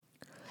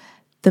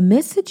The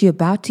message you're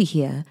about to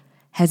hear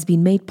has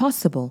been made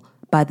possible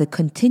by the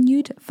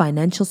continued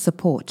financial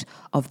support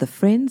of the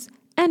friends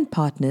and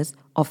partners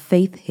of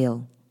Faith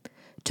Hill.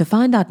 To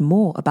find out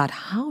more about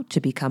how to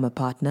become a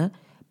partner,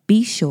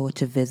 be sure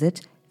to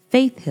visit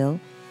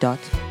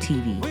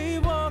faithhill.tv. We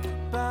walk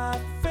by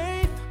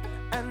faith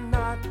and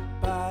not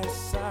by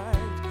sight.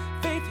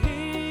 Faith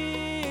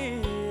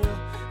Hill,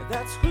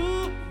 that's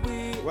who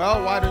we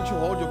Well, why don't you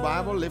hold your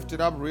Bible, lift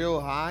it up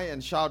real high,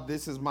 and shout,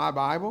 "This is my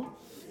Bible.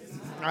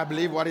 I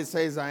believe what it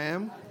says I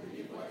am.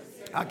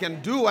 I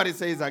can do what it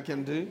says I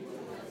can do.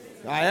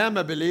 I am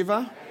a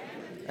believer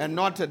and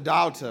not a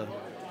doubter.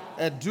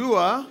 A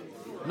doer,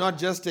 not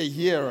just a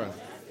hearer."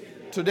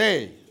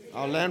 Today,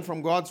 I'll learn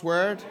from God's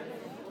word,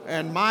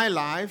 and my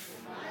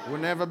life will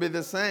never be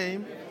the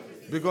same,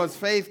 because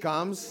faith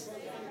comes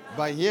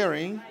by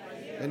hearing,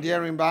 and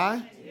hearing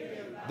by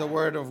the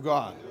word of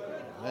God.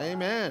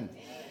 Amen.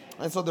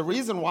 And so the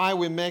reason why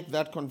we make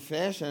that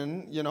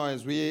confession,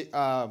 as we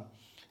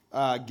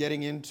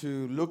getting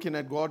into looking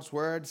at God's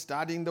word,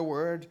 studying the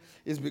word,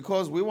 is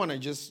because we want to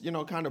just,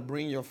 kind of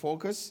bring your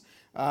focus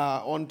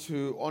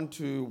onto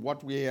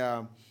what we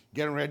are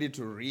getting ready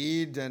to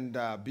read, and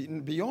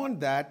beyond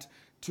that,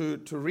 to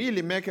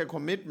really make a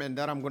commitment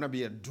that I'm going to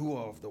be a doer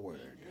of the word.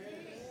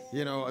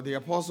 The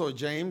Apostle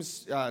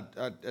James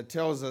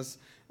tells us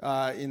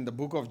in the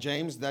book of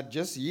James that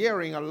just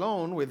hearing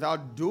alone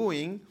without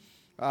doing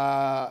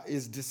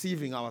is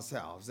deceiving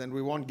ourselves, and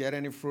we won't get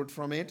any fruit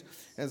from it.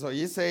 And so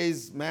he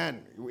says,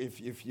 man,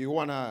 if you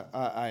want to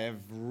have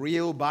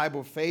real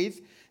Bible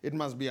faith, it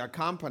must be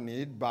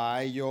accompanied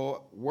by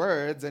your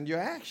words and your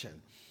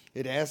action.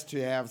 It has to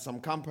have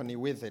some company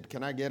with it.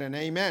 Can I get an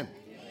amen?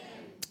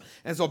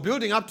 And so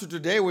building up to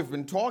today, we've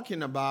been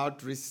talking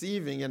about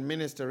receiving and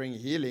ministering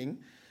healing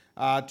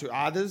to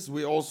others.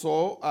 We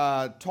also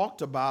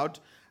talked about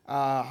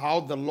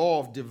how the law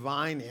of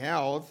divine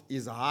health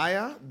is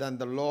higher than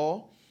the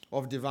law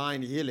of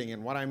divine healing.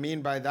 And what I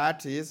mean by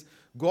that is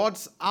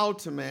God's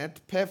ultimate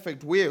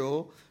perfect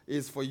will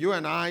is for you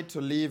and I to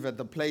live at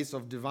the place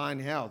of divine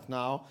health.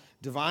 Now,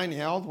 divine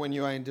health, when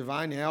you are in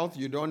divine health,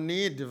 you don't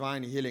need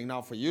divine healing.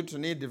 Now, for you to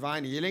need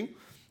divine healing,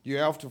 you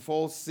have to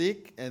fall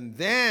sick and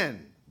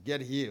then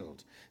get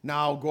healed.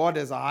 Now, God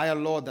has a higher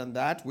law than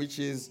that, which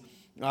is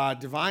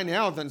divine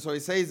health. And so he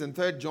says in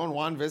 3 John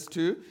 1 verse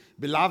 2,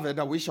 "Beloved,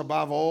 I wish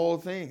above all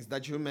things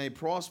that you may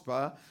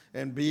prosper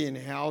and be in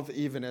health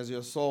even as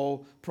your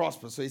soul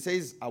prospers." So he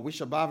says, I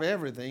wish above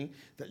everything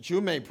that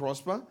you may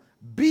prosper,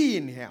 be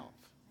in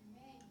health.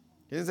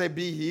 He didn't say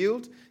be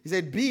healed. He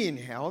said be in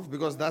health,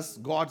 because that's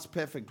God's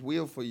perfect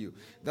will for you.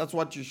 That's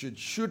what you should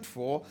shoot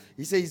for.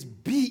 He says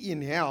be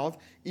in health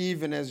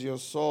even as your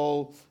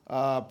soul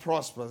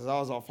prospers. That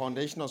was our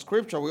foundational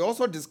scripture. We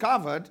also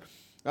discovered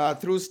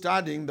through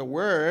studying the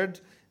word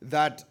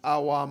that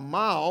our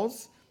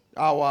mouth,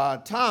 our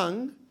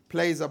tongue,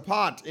 plays a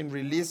part in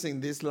releasing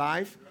this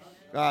life,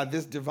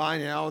 this divine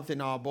health in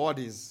our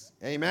bodies.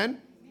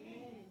 Amen?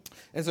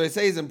 And so it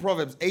says in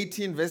Proverbs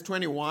 18 verse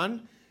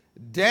 21,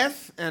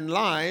 "Death and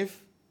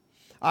life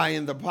are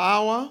in the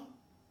power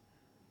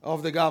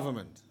of the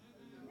government."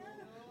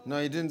 No,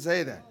 he didn't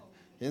say that.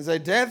 He didn't say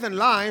death and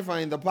life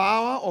are in the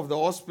power of the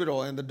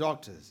hospital and the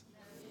doctors.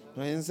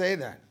 No, he didn't say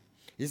that.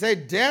 He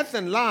said death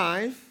and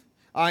life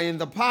are in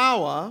the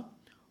power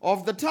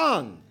of the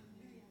tongue.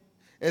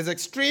 As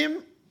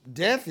extreme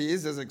death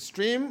is, as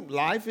extreme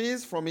life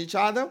is from each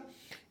other,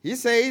 he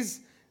says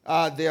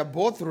they are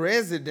both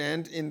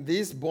resident in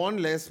this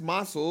boneless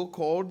muscle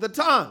called the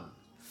tongue.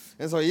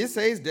 And so he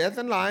says death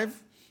and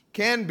life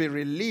can be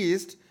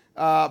released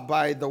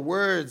by the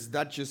words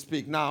that you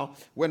speak. Now,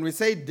 when we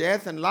say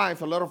death and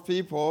life, a lot of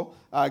people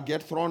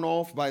get thrown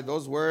off by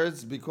those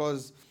words,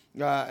 because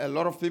a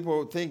lot of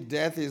people think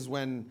death is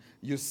when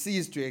you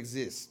cease to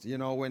exist,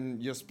 when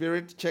your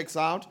spirit checks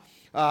out.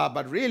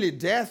 But really,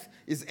 death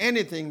is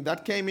anything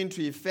that came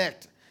into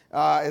effect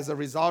as a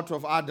result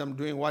of Adam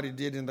doing what he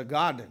did in the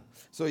garden.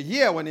 So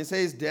here, when he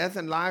says death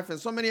and life, and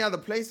so many other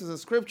places in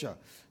Scripture,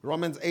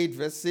 Romans 8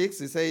 verse 6,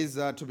 he says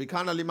to be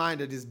carnally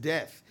minded is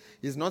death.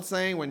 He's not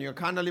saying when you're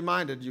carnally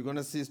minded, you're going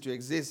to cease to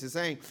exist. He's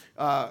saying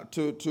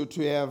to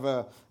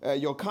have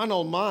your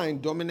carnal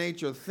mind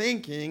dominate your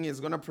thinking is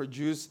going to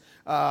produce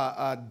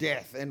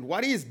death. And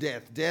what is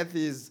death? Death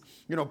is,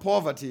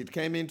 poverty. It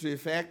came into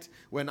effect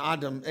when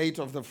Adam ate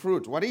of the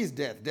fruit. What is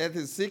death? Death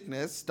is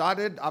sickness,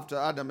 started after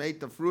Adam ate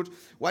the fruit.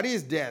 What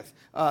is death?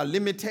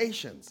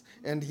 Limitations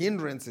and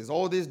hindrances.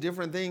 All these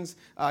different things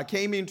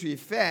came into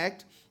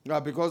effect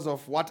because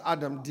of what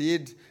Adam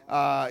did,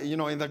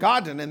 in the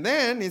garden. And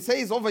then it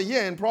says over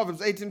here in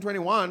Proverbs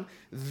 18:21,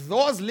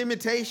 those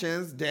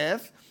limitations,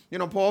 death,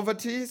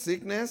 poverty,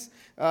 sickness,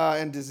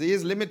 and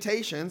disease,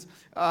 limitations,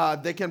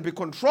 they can be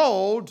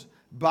controlled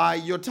by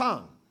your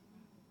tongue.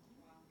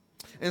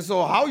 And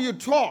so how you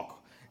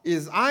talk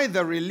is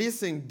either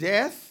releasing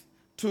death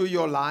to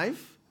your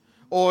life,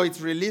 or it's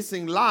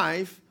releasing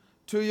life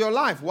to your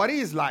life. What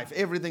is life?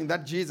 Everything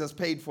that Jesus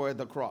paid for at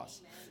the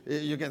cross.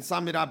 You can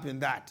sum it up in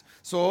that.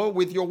 So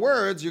with your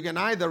words, you can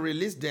either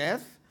release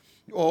death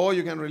or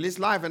you can release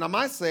life. And I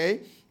must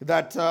say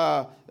that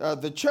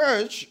the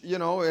church,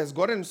 has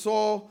gotten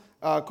so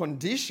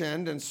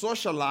conditioned and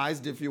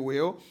socialized, if you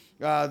will,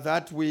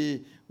 that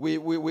we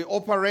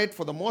operate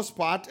for the most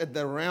part at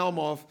the realm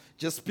of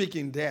just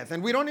speaking death.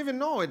 And we don't even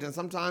know it. And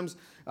sometimes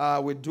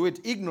we do it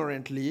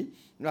ignorantly.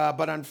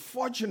 But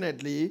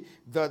unfortunately,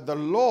 the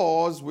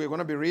laws we're going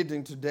to be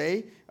reading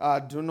today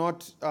do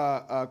not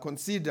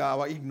consider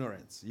our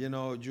ignorance.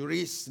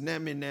 Juris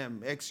neminem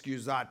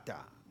excusata.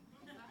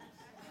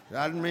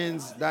 That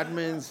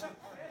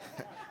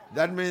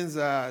means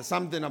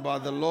something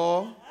about the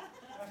law.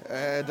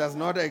 Does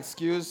not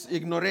excuse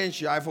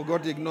ignorantia. I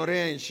forgot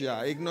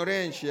ignorantia.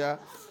 Ignorantia.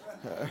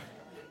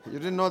 You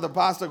didn't know the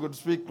pastor could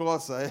speak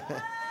closer.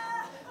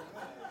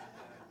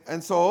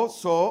 And so,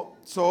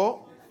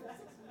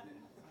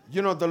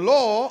 the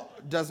law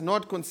does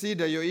not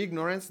consider your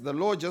ignorance. The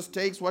law just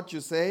takes what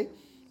you say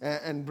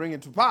and bring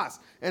it to pass.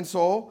 And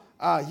so,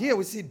 here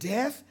we see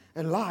death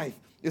and life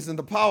is in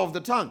the power of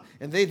the tongue.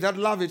 And they that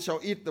love it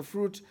shall eat the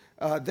fruit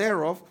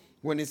thereof.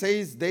 When he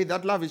says, they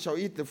that love it shall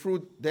eat the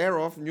fruit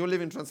thereof, New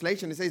Living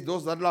Translation, he says,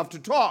 those that love to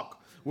talk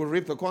will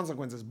reap the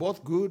consequences,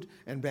 both good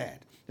and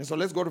bad. And so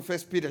let's go to 1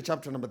 Peter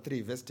chapter number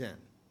 3, verse 10.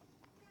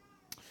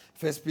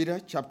 1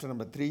 Peter chapter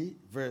number 3,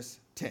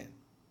 verse 10.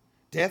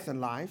 Death and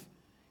life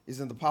is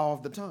in the power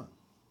of the tongue.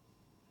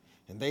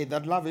 And they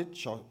that love it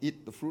shall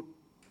eat the fruit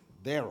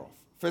thereof.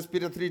 1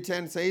 Peter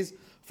 3:10 says,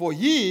 for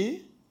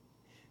ye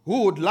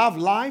who would love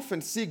life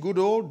and see good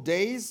old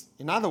days,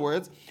 in other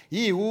words,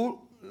 he who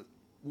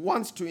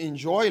wants to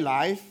enjoy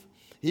life,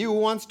 he who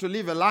wants to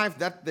live a life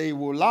that they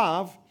will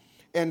love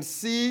and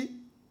see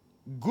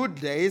good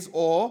days,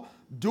 or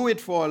do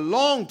it for a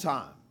long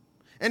time.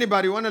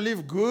 Anybody want to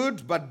live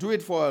good but do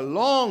it for a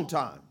long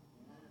time?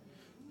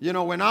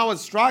 When I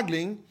was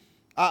struggling,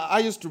 I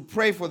used to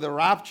pray for the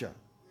rapture.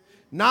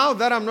 Now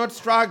that I'm not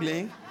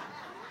struggling,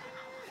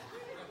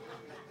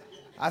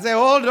 I say,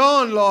 hold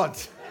on, Lord.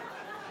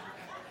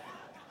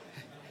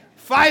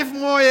 5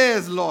 more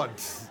years, Lord.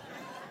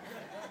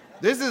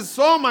 This is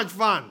so much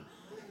fun.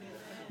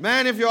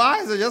 Man, if your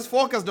eyes are just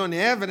focused on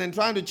heaven and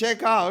trying to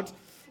check out,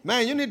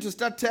 man, you need to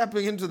start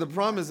tapping into the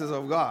promises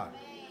of God.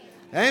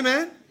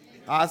 Amen?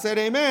 I said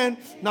amen.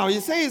 Now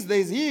he says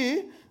there's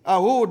he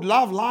who would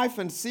love life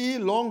and see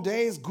long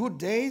days, good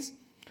days.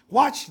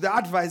 Watch the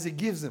advice he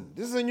gives him.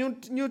 This is a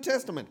New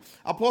Testament.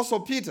 Apostle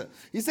Peter.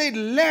 He said,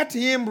 let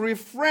him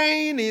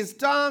refrain his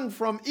tongue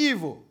from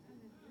evil.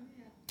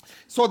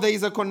 So there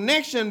is a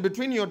connection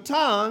between your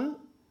tongue,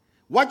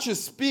 what you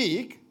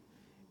speak,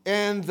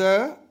 and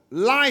the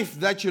life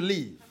that you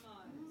live,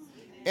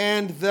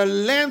 and the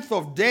length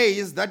of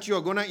days that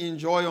you're going to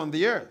enjoy on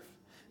the earth.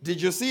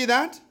 Did you see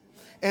that?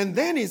 And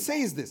then he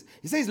says this.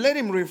 He says, let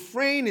him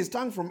refrain his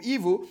tongue from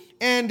evil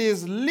and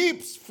his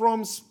lips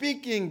from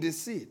speaking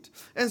deceit.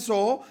 And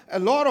so a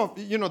lot of,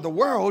 the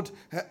world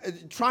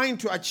trying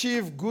to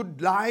achieve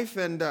good life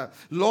and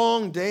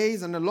long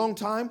days and a long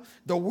time.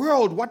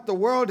 What the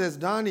world has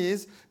done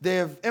is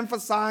they've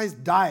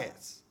emphasized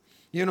diets.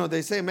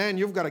 They say, man,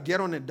 you've got to get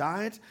on a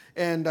diet.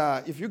 And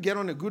if you get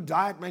on a good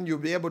diet, man, you'll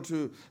be able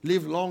to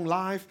live long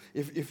life.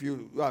 If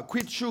you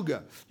quit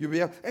sugar, you'll be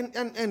able.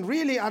 And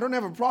really, I don't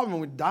have a problem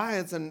with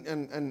diets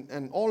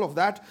and all of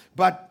that.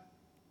 But,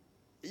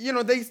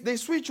 they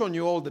switch on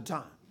you all the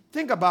time.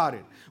 Think about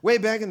it. Way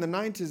back in the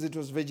 90s, it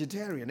was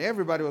vegetarian.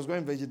 Everybody was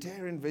going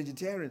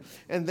vegetarian.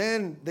 And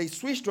then they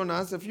switched on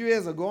us a few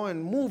years ago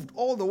and moved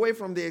all the way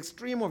from the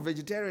extreme of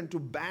vegetarian to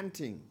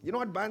banting. You know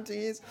what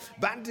banting is?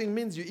 Banting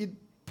means you eat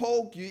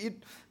pork, you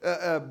eat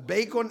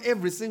bacon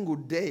every single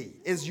day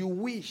as you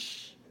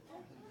wish,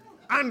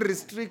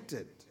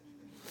 unrestricted.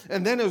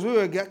 And then as we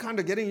were kind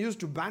of getting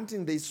used to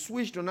banting, they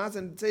switched on us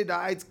and said,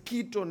 it's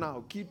keto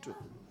now, keto.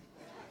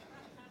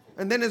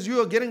 And then as you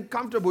were getting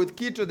comfortable with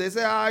keto, they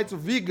say, it's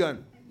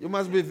vegan. You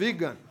must be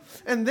vegan.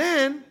 And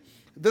then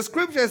the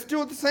scripture is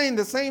still saying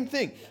the same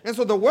thing. And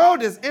so the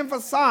world is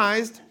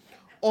emphasized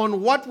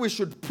on what we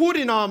should put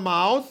in our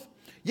mouth,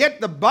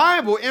 yet the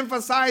Bible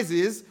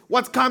emphasizes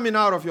what's coming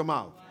out of your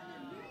mouth.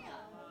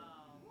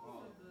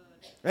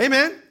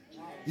 Amen?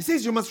 He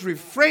says you must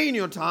refrain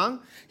your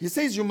tongue. He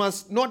says you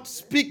must not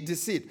speak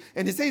deceit.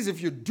 And he says if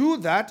you do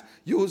that,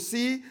 you'll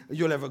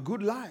have a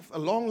good life, a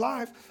long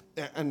life,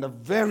 and a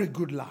very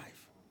good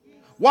life.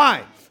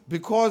 Why?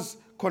 Because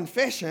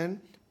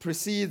confession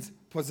precedes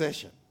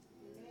possession.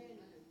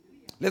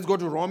 Let's go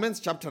to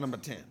Romans chapter number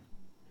 10.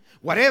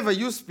 Whatever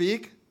you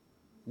speak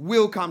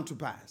will come to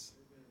pass.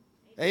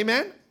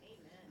 Amen?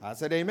 I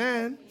said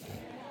amen.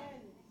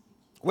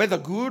 Whether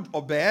good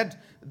or bad,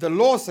 the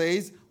law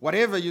says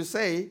whatever you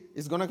say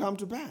is going to come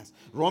to pass.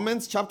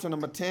 Romans chapter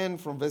number 10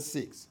 from verse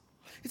 6.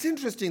 It's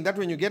interesting that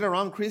when you get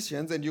around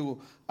Christians and you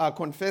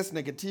confess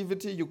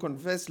negativity, you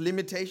confess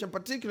limitation,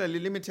 particularly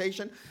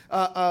limitation,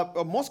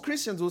 most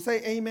Christians will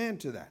say amen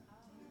to that.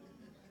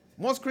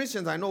 Most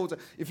Christians I know,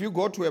 if you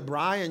go to a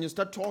braai and you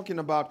start talking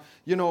about,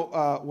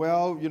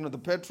 the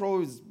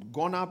petrol is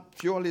gone up,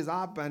 fuel is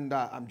up, and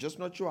I'm just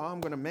not sure how I'm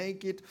going to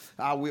make it.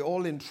 We're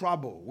all in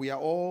trouble. We are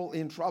all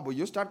in trouble.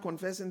 You start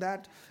confessing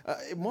that,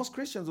 most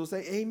Christians will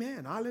say,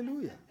 amen,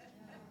 hallelujah.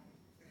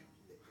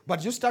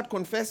 But you start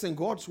confessing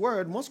God's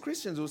word, most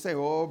Christians will say,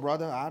 oh,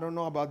 brother, I don't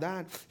know about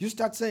that. You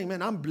start saying,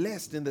 man, I'm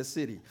blessed in the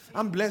city.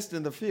 I'm blessed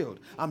in the field.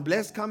 I'm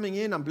blessed coming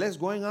in. I'm blessed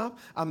going up.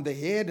 I'm the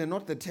head and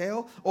not the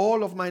tail.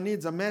 All of my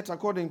needs are met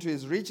according to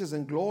his riches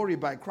and glory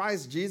by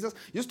Christ Jesus.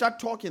 You start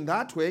talking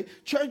that way.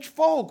 Church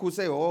folk will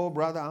say, oh,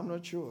 brother, I'm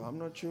not sure. I'm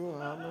not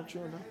sure.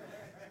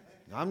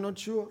 I'm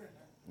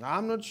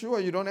not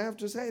sure. You don't have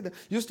to say that.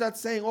 You start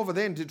saying over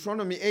there in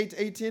Deuteronomy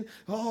 8:18,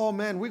 oh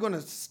man, we're going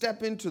to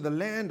step into the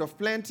land of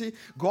plenty.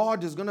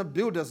 God is going to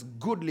build us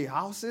goodly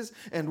houses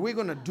and we're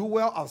going to do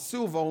well. Our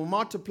silver will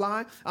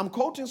multiply. I'm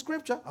quoting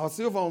scripture. Our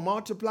silver will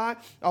multiply.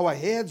 Our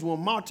heads will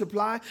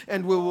multiply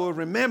and we will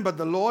remember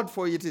the Lord,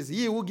 for it is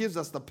he who gives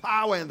us the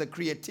power and the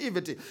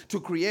creativity to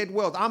create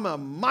wealth. I'm a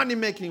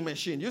money-making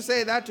machine. You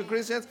say that to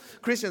Christians.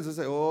 Christians will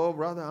say, oh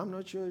brother, I'm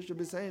not sure you should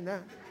be saying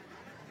that.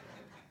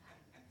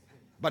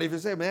 But if you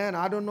say, man,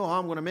 I don't know how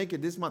I'm going to make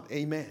it this month,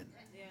 amen.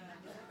 Yeah.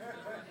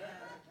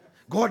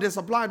 God has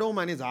supplied all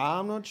my needs.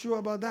 I'm not sure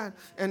about that.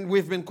 And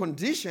we've been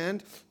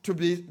conditioned to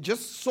be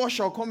just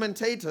social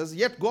commentators,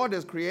 yet God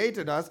has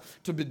created us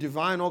to be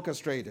divine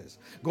orchestrators.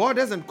 God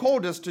hasn't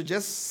called us to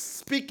just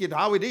speak it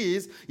how it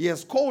is. He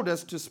has called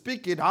us to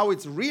speak it how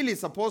it's really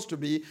supposed to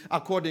be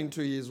according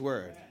to his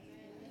word.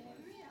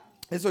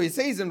 And so he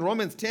says in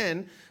Romans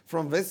 10,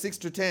 from verse 6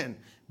 to 10,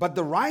 but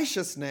the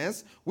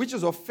righteousness which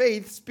is of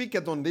faith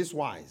speaketh on this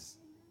wise.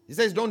 He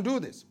says, don't do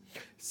this.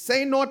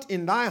 Say not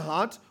in thy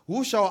heart,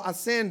 who shall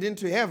ascend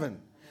into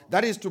heaven?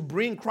 That is to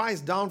bring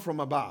Christ down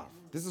from above.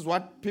 This is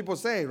what people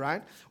say,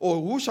 right?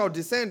 Or who shall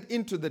descend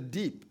into the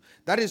deep?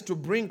 That is to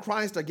bring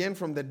Christ again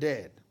from the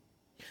dead.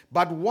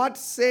 But what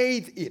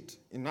saith it?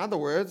 In other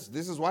words,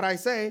 this is what I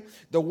say.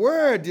 The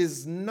word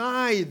is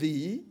nigh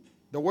thee.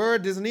 The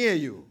word is near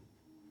you.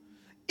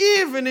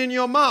 Even in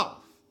your mouth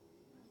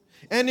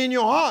and in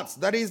your hearts.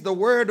 That is the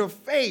word of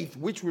faith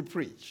which we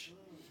preach.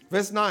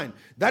 Verse 9.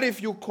 That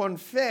if you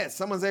confess.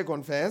 Someone say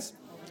confess.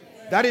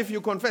 That if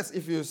you confess.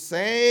 If you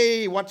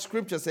say what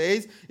scripture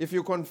says. If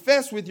you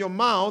confess with your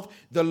mouth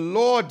the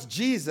Lord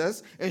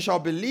Jesus. And shall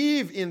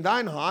believe in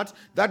thine heart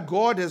that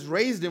God has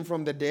raised him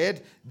from the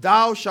dead.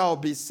 Thou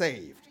shalt be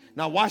saved.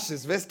 Now watch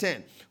this. Verse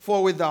 10.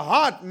 For with the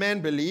heart man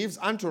believes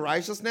unto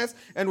righteousness,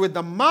 and with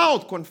the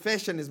mouth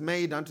confession is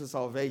made unto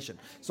salvation.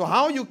 So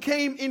how you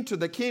came into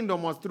the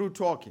kingdom was through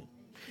talking.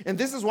 And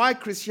this is why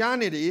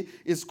Christianity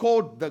is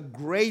called the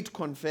Great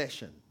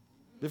Confession.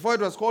 Before it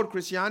was called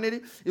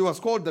Christianity, it was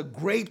called the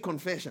Great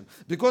Confession.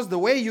 Because the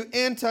way you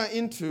enter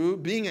into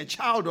being a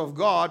child of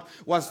God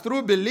was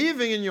through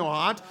believing in your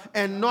heart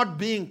and not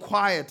being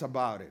quiet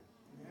about it.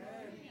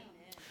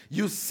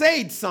 You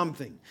said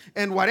something,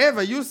 and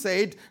whatever you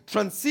said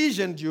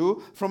transitioned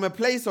you from a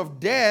place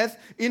of death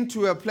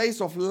into a place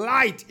of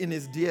light in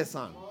his dear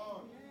son.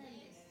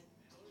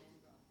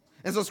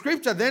 And so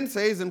scripture then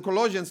says in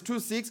Colossians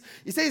 2:6,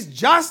 it says,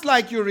 just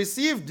like you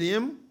received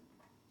him,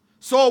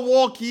 so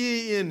walk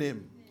ye in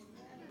him.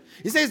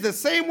 He says the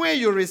same way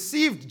you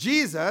received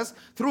Jesus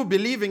through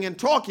believing and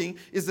talking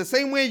is the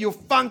same way you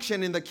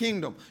function in the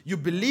kingdom. You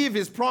believe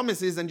his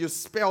promises and you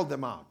spell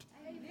them out.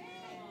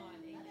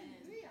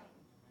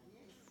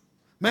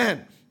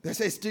 Man, they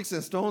say sticks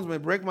and stones may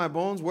break my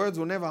bones. Words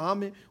will never harm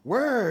me.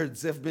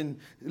 Words have been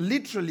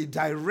literally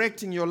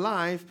directing your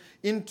life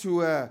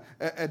into a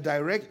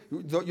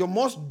your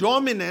most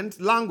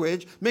dominant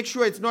language. Make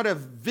sure it's not a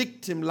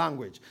victim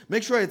language.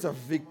 Make sure it's a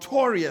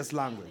victorious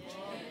language.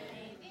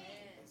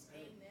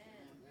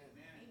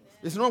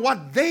 It's not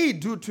what they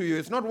do to you.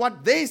 It's not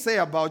what they say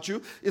about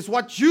you. It's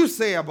what you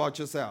say about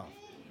yourself.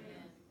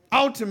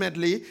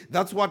 Ultimately,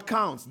 that's what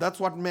counts. That's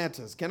what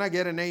matters. Can I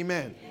get an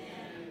amen?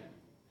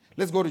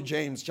 Let's go to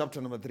James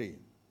chapter number 3.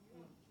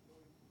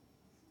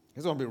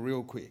 It's going to be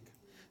real quick.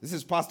 This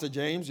is Pastor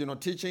James,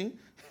 teaching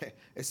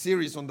a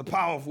series on the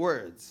power of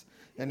words.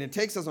 And it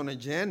takes us on a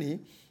journey.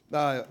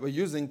 We're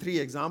using 3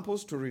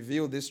 examples to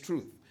reveal this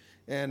truth.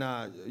 And,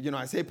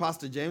 I say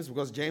Pastor James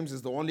because James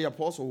is the only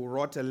apostle who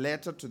wrote a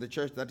letter to the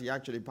church that he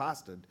actually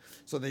pastored.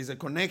 So there's a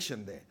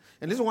connection there.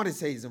 And listen to what it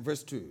says in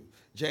verse 2.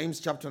 James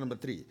chapter number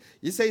 3.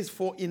 He says,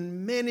 for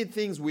in many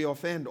things we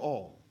offend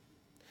all.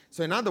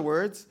 So in other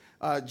words,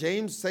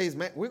 James says,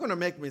 man, we're going to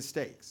make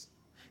mistakes.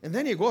 And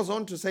then he goes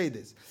on to say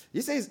this.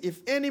 He says, if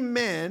any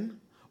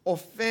man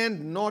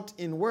offend not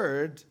in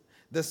word,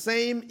 the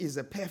same is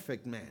a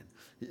perfect man.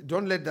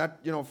 Don't let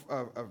that,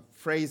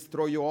 phrase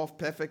throw you off,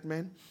 perfect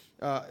man.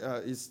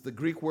 It's the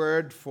Greek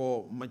word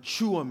for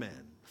mature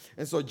man.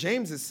 And so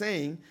James is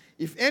saying,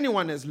 if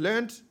anyone has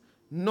learned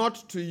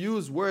not to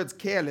use words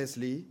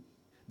carelessly,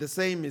 the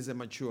same is a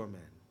mature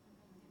man.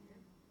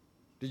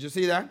 Did you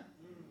see that?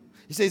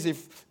 He says,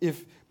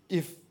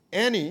 if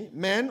any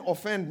man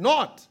offend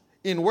not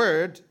in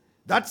word,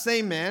 that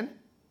same man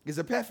He's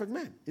a perfect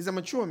man. He's a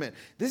mature man.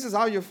 This is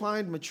how you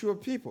find mature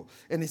people.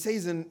 And he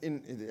says at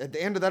the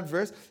end of that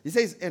verse, he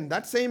says, and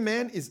that same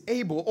man is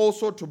able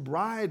also to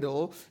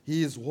bridle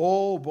his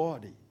whole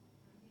body.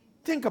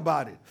 Think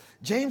about it.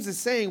 James is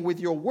saying with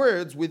your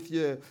words, with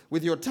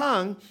your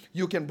tongue,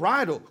 you can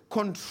bridle,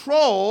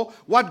 control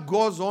what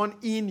goes on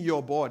in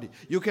your body.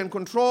 You can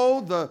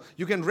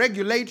you can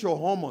regulate your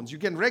hormones. You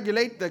can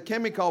regulate the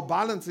chemical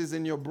balances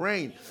in your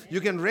brain. You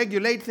can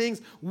regulate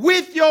things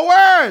with your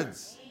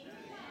words.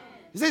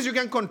 He says you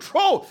can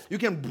control, you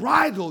can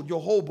bridle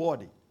your whole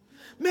body.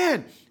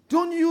 Man,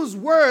 don't use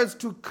words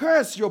to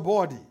curse your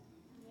body.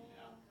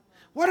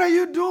 What are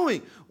you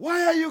doing?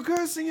 Why are you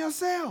cursing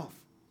yourself?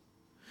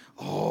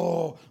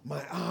 Oh,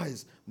 my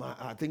eyes.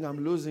 I think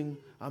I'm losing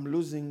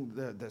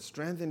the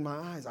strength in my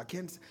eyes. I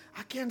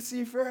can't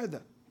see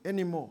further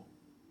anymore.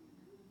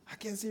 I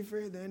can't see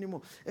further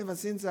anymore. Ever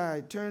since I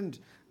turned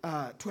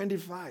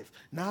 25,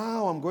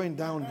 now I'm going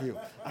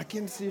downhill. I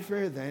can't see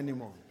further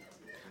anymore.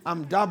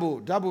 I'm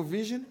double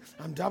vision.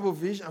 I'm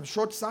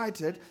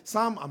short-sighted.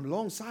 Some I'm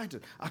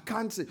long-sighted. I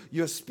can't see.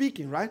 You're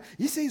speaking, right?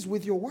 He says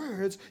with your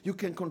words, you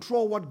can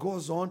control what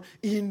goes on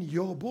in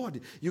your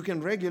body. You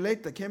can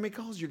regulate the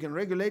chemicals. You can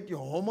regulate your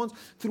hormones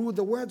through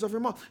the words of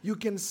your mouth. You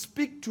can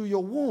speak to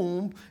your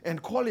womb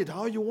and call it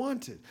how you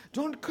want it.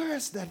 Don't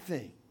curse that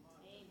thing.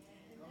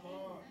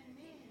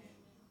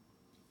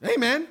 Amen.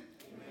 Amen.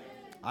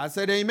 I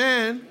said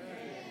amen.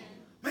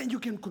 Man, you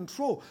can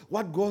control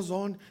what goes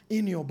on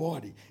in your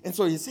body. And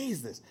so he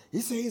says this.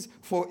 He says,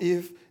 for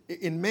if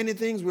in many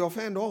things we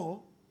offend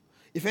all,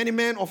 if any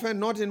man offend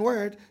not in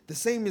word, the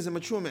same is a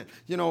mature man.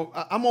 You know,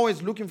 I'm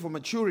always looking for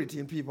maturity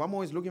in people. I'm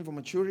always looking for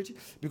maturity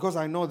because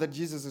I know that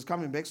Jesus is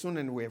coming back soon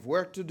and we have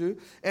work to do.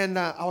 And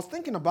I was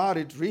thinking about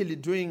it really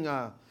doing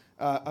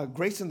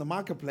Grace in the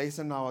Marketplace,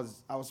 and I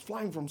was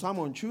flying from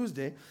somewhere on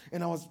Tuesday,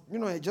 and I was,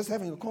 just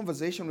having a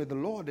conversation with the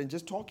Lord and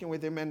just talking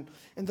with him, and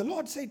the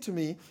Lord said to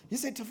me, he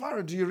said,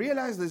 Tafara, do you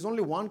realize there's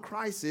only one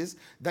crisis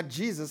that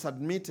Jesus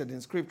admitted in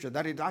Scripture,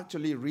 that it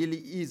actually really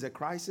is a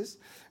crisis?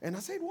 And I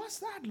said, what's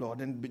that, Lord?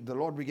 And the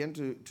Lord began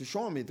to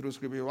show me through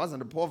Scripture. It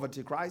wasn't a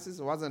poverty crisis.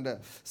 It wasn't a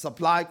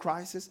supply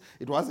crisis.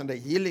 It wasn't a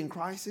healing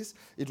crisis.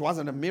 It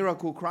wasn't a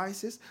miracle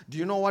crisis. Do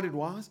you know what it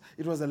was?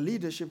 It was a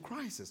leadership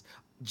crisis.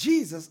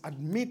 Jesus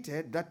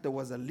admitted that there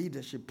was a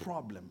leadership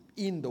problem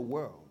in the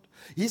world.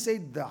 He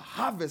said the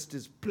harvest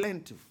is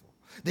plentiful.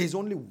 There's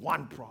only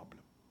one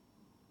problem.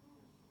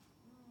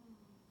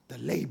 The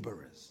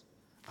laborers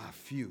are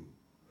few.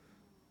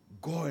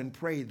 Go and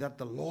pray that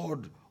the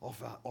Lord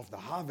of the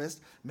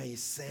harvest may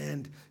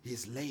send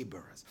his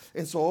laborers.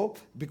 And so,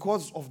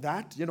 because of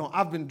that,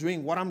 I've been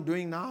doing what I'm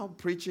doing now,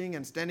 preaching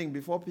and standing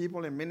before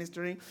people and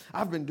ministering.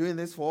 I've been doing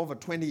this for over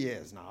 20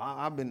 years now.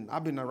 I've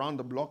been around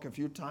the block a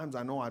few times.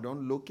 I know I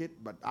don't look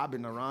it, but I've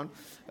been around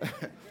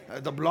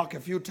the block a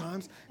few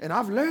times, and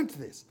I've learned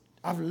this.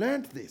 I've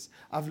learned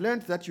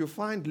that you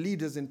find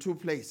leaders in two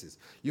places.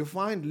 You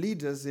find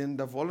leaders in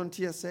the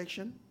volunteer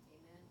section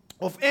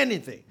of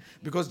anything,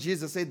 because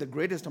Jesus said the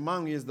greatest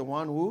among you is the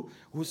one who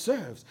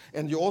serves.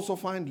 And you also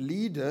find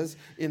leaders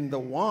in the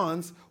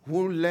ones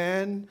who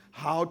learn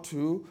how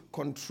to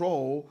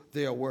control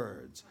their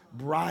words,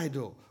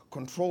 bridle,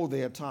 control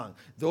their tongue.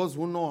 Those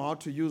who know how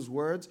to use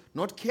words,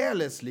 not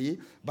carelessly,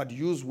 but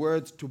use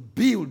words to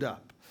build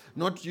up.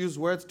 Not use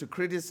words to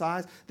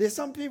criticize. There's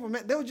some people,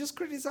 man, they'll just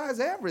criticize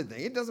everything.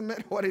 It doesn't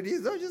matter what it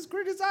is. They'll just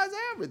criticize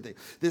everything.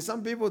 There's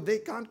some people, they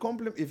can't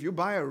compliment. If you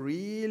buy a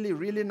really,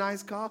 really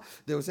nice car,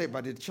 they will say,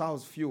 but it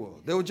charges fuel.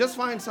 They will just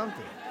find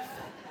something.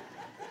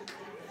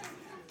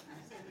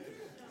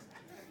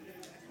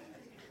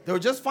 They'll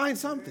just find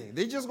something.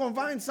 They're just going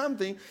to find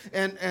something,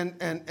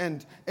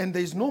 and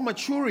there's no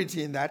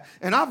maturity in that.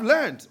 And I've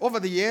learned over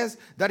the years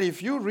that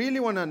if you really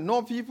want to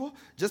know people,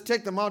 just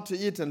take them out to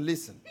eat and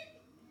listen.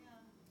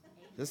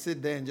 Just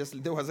sit there and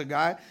there was a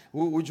guy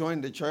who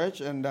joined the church,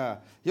 and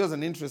he was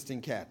an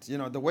interesting cat.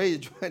 The way he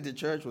joined the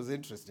church was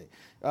interesting.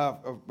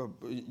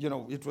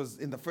 It was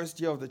in the first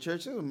year of the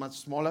church. It was much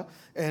smaller.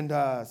 And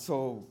there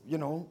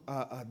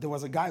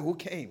was a guy who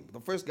came.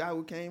 The first guy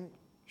who came,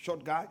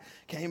 short guy,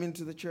 came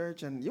into the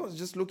church, and he was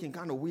just looking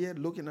kind of weird,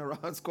 looking around,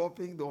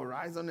 scoping the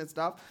horizon and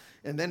stuff.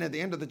 And then at the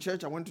end of the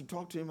church, I went to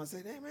talk to him. I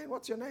said, hey, man,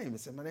 what's your name? He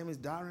said, my name is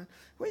Darren.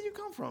 Where you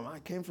come from? I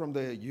came from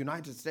the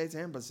United States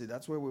Embassy.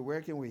 That's where we're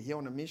working. We're here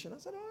on a mission. I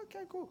said, oh,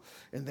 okay, cool.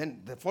 And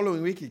then the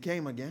following week, he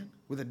came again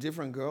with a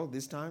different girl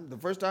this time. The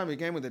first time he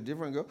came with a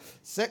different girl.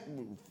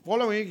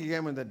 Following week, he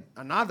came with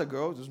another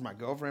girl. This is my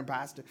girlfriend,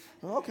 pastor.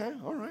 Okay,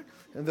 all right.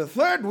 And the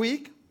third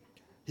week,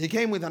 he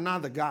came with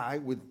another guy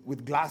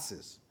with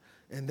glasses.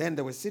 And then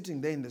they were sitting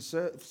there in the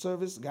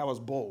service. The guy was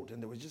bald,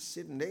 and they were just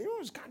sitting there. It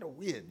was kind of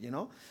weird,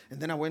 And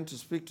then I went to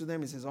speak to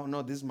them. He says, oh,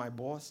 no, this is my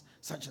boss,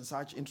 such and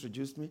such,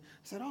 introduced me.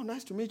 I said, oh,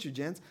 nice to meet you,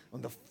 gents.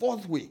 On the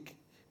fourth week,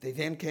 they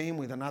then came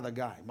with another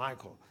guy,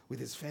 Michael, with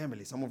his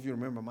family. Some of you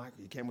remember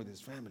Michael. He came with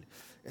his family.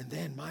 And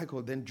then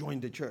Michael then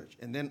joined the church.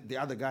 And then the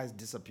other guys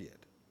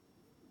disappeared.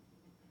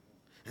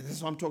 And this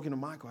is why I'm talking to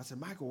Michael. I said,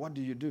 Michael, what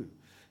do you do?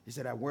 He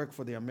said, I work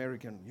for the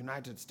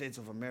United States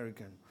of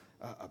American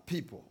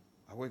people.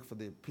 I work for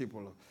the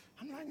people.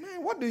 I'm like,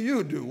 man, what do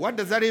you do? What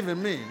does that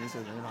even mean? He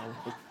says,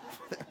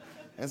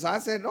 and so I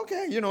said,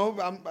 okay,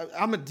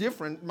 I'm a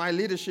different, my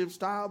leadership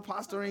style,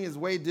 pastoring is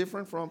way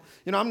different from,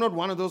 I'm not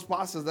one of those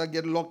pastors that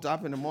get locked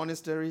up in a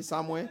monastery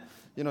somewhere,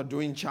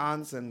 doing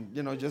chants and,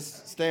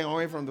 just staying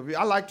away from the people.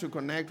 I like to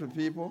connect with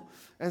people.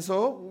 And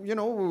so, we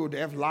would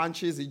have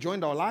lunches. He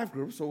joined our life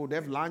group, so we would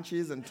have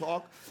lunches and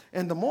talk.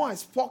 And the more I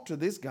spoke to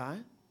this guy,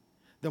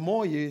 the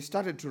more he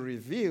started to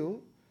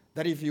reveal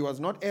that if he was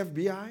not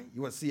FBI, he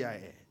was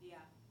CIA.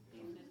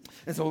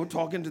 And so we're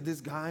talking to this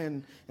guy,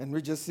 and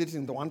we're just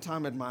sitting the one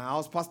time at my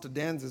house. Pastor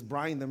Dan's is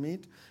bringing the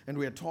meat, and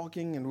we were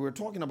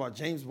talking about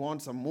James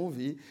Bond, some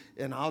movie,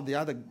 and how the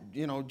other,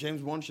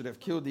 James Bond should have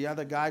killed the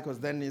other guy because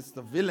then it's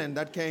the villain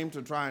that came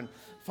to try and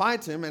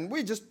fight him. And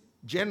we just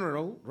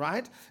general,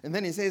 right? And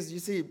then he says, you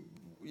see,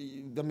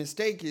 the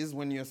mistake is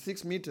when you're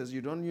 6 meters,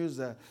 you don't use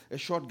a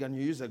shotgun,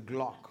 you use a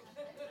Glock.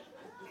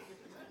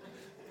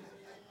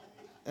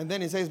 And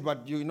then he says,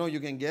 but you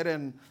can get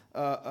an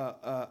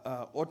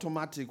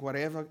automatic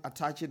whatever,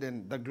 attach it,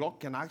 and the Glock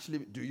can actually,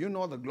 do you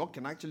know the Glock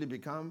can actually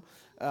become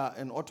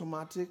an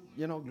automatic,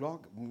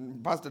 Glock?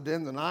 Pastor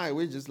Dan and I,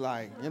 we just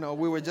like,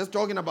 we were just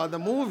talking about the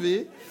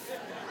movie.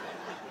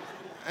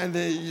 And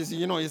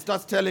he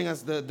starts telling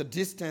us the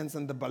distance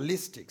and the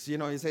ballistics. He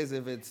says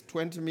if it's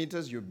 20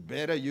 meters, you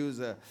better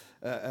use a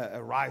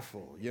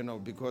rifle,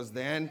 because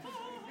then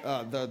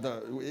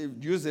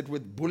use it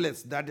with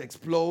bullets that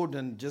explode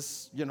and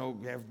just,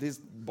 have these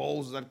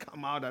balls that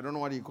come out. I don't know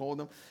what he called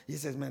them. He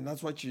says, man,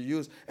 that's what you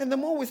use. And the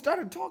more we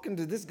started talking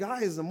to this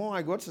guy, the more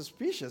I got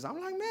suspicious. I'm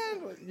like,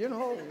 man,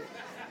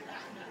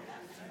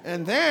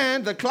 And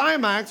then the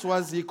climax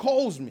was he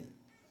calls me,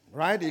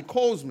 right? He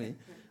calls me.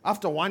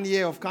 After 1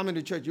 year of coming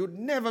to church, you'd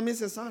never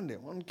miss a Sunday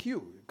on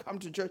cue. Come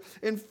to church.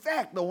 In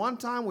fact, the one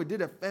time we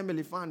did a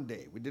family fun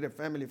day.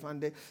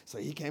 So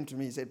he came to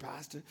me, he said,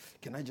 Pastor,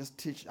 can I just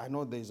teach? I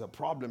know there's a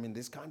problem in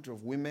this country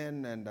of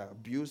women and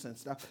abuse and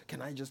stuff.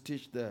 Can I just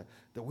teach the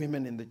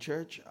women in the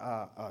church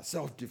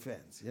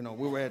self-defense?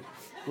 We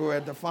were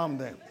at the farm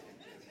then.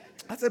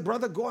 I said,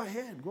 brother, go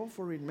ahead. Go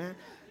for it, man.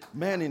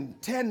 Man, in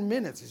 10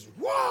 minutes, he's,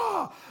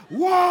 wah.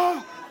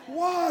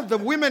 The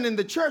women in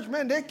the church,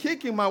 man, they're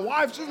kicking my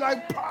wife. She's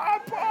like,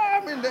 Papa,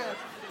 I'm in there.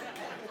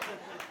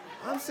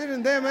 I'm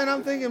sitting there, man.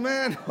 I'm thinking,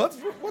 man,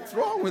 what's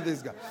wrong with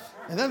this guy?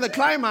 And then the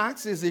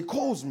climax is he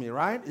calls me,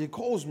 right? He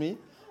calls me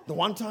the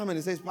one time and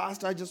he says,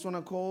 Pastor, I just want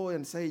to call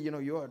and say,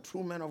 you're a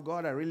true man of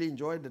God. I really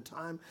enjoyed the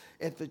time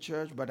at the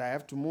church, but I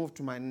have to move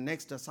to my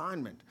next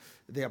assignment.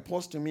 They are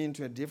posting me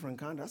into a different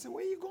country. I said,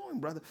 where are you going,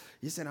 brother?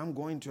 He said, I'm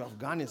going to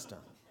Afghanistan.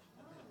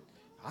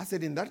 I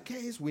said, in that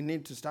case, we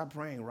need to start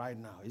praying right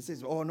now. He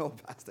says, oh, no,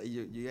 Pastor,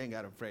 you ain't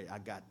got to pray. I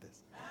got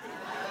this.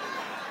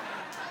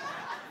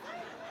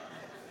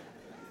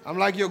 I'm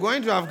like, you're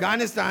going to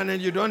Afghanistan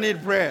and you don't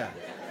need prayer.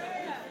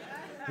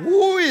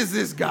 Who is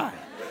this guy?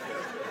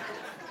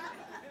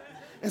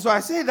 And so I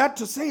say that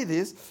to say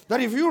this,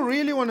 that if you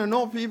really want to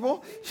know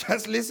people,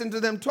 just listen to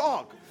them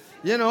talk.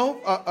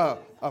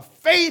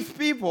 Faith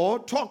people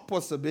talk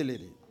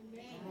possibility.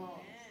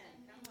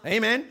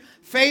 Amen.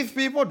 Faith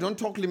people don't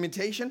talk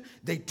limitation.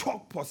 They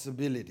talk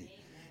possibility.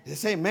 They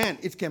say, man,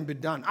 it can be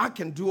done. I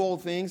can do all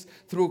things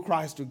through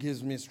Christ who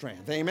gives me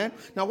strength. Amen.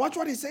 Now watch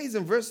what he says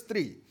in verse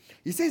 3.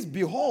 He says,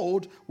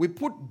 behold, we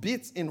put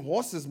bits in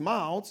horses'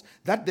 mouths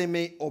that they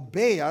may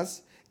obey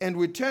us, and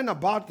we turn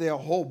about their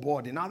whole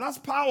body. Now that's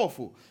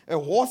powerful. A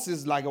horse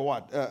is like a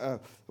what?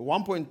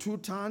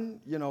 1.2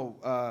 ton,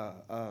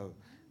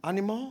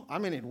 animal. I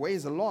mean, it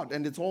weighs a lot,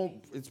 and it's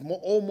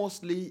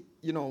mostly,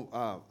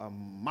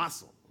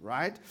 muscle,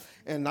 right?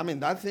 And I mean,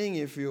 that thing,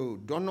 if you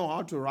don't know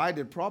how to ride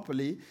it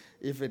properly,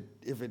 if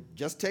it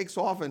just takes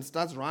off and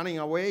starts running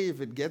away,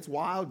 if it gets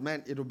wild,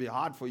 man, it'll be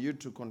hard for you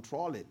to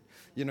control it.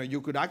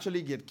 You could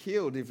actually get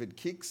killed if it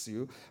kicks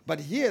you. But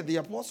here, the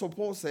Apostle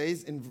Paul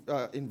says in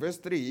verse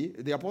 3,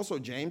 the Apostle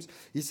James,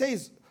 he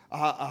says,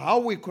 how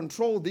we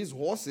control these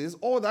horses,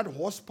 all that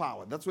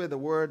horsepower. That's where the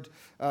word,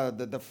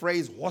 the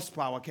phrase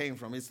horsepower came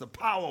from. It's the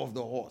power of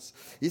the horse.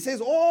 He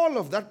says all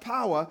of that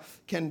power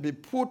can be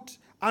put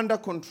under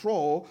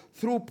control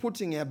through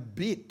putting a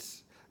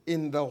bit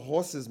in the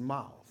horse's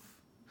mouth.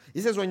 He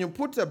says when you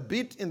put a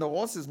bit in the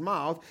horse's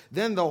mouth,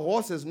 then the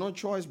horse has no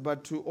choice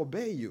but to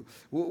obey you.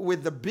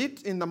 With the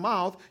bit in the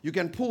mouth, you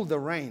can pull the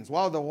reins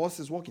while the horse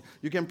is walking.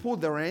 You can pull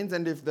the reins,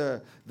 and if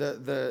the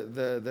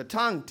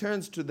tongue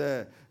turns to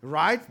the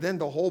right, then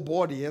the whole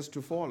body has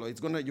to follow.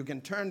 You can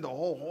turn the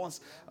whole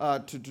horse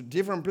to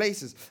different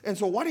places. And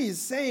so what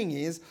he's saying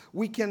is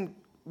we can,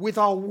 with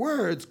our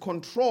words,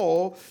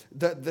 control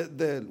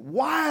the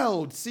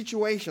wild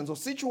situations or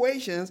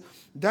situations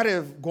that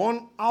have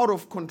gone out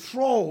of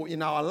control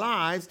in our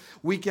lives.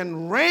 We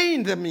can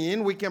rein them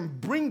in. We can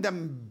bring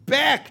them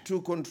back to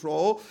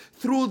control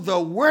through the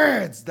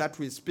words that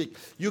we speak.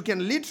 You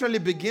can literally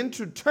begin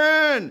to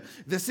turn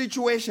the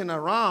situation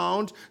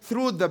around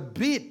through the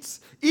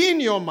bits in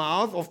your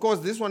mouth. Of course,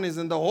 this one is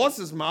in the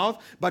horse's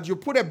mouth, but you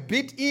put a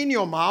bit in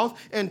your mouth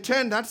and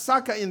turn that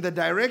sucker in the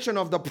direction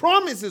of the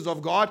promises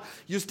of God.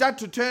 You start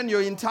to turn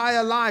your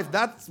entire life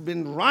that's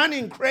been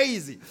running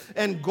crazy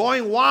and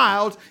going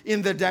wild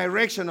in the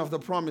direction of the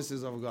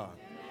promises of God.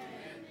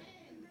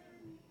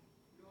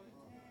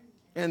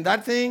 And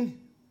that thing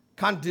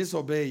can't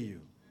disobey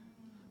you.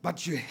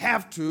 But you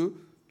have to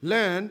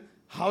learn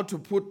how to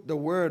put the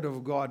word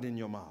of God in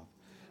your mouth.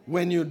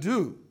 When you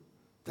do,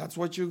 that's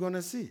what you're going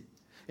to see.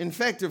 In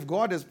fact, if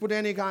God has put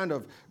any kind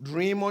of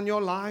dream on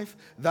your life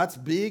that's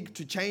big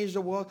to change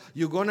the world,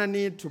 you're going to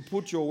need to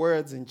put your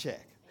words in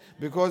check.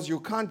 Because you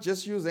can't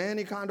just use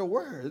any kind of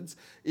words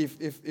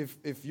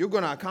if you're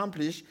going to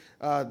accomplish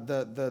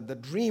the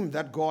dream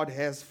that God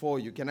has for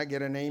you. Can I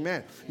get an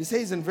amen? He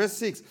says in verse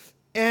 6,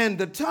 and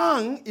the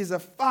tongue is a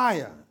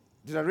fire.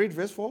 Did I read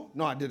verse 4?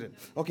 No, I didn't.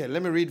 Okay,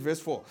 let me read verse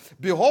 4.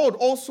 Behold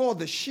also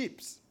the sheep.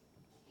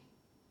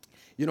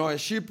 You know, a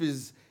sheep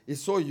is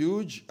so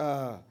huge.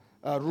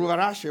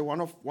 Ruvarashe,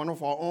 one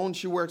of our own,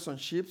 she works on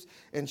sheep,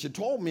 and she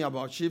told me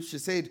about sheep. She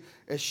said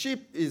a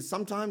sheep is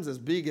sometimes as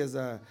big as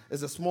a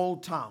small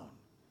town.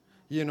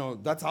 You know,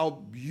 that's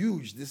how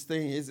huge this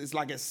thing is. It's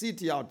like a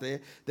city out there.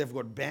 They've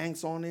got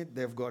banks on it.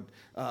 They've got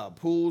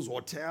pools,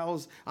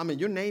 hotels. I mean,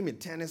 you name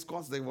it, tennis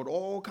courts. They've got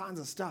all kinds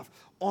of stuff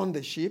on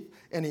the ship.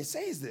 And he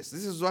says this.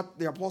 This is what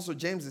the Apostle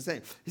James is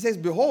saying. He says,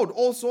 behold,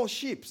 also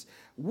ships,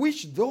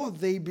 which though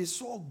they be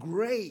so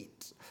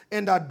great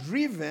and are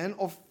driven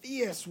of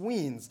fierce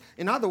winds.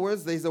 In other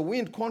words, there's a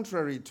wind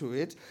contrary to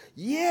it.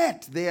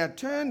 Yet they are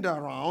turned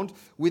around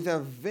with a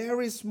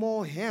very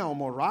small helm,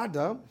 or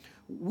rather,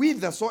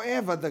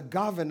 whithersoever the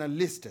governor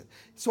listed.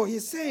 So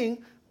he's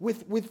saying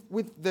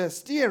with the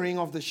steering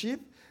of the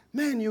ship,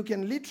 man, you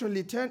can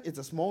literally turn, it's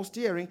a small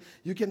steering,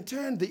 you can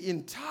turn the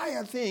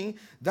entire thing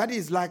that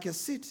is like a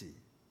city.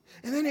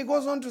 And then he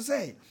goes on to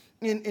say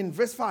in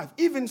verse 5,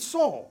 even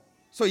so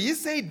he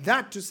said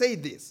that to say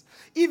this,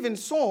 even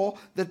so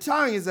the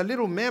tongue is a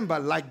little member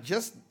like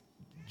just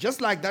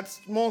like that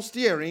small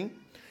steering.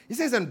 He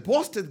says, and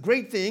boasted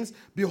great things,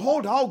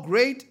 behold how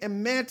great a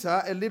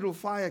matter a little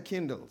fire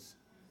kindles.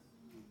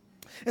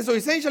 And so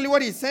essentially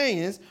what he's saying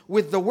is,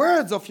 with the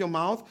words of your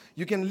mouth,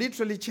 you can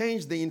literally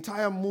change the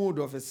entire mood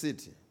of a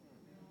city.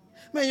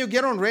 Man, you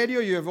get on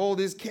radio, you have all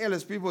these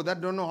careless people that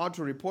don't know how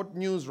to report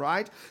news,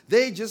 right?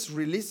 They just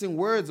releasing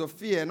words of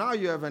fear. Now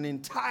you have an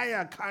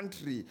entire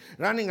country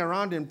running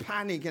around in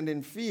panic and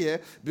in fear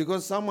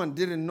because someone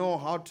didn't know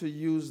how to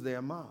use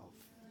their mouth.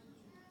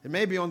 And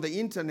maybe on the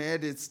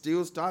internet, it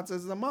still starts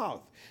as the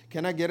mouth.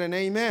 Can I get an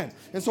amen?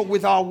 And so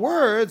with our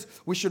words,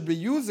 we should be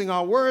using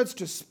our words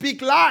to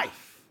speak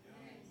life.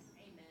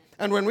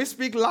 And when we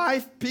speak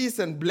life, peace,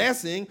 and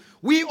blessing,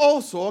 we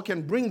also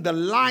can bring the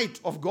light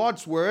of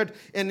God's word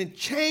and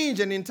change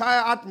an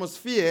entire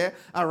atmosphere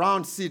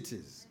around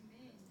cities.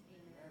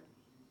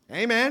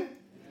 Amen?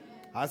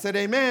 I said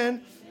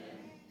amen.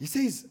 He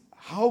says,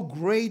 how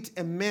great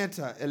a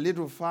matter a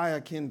little fire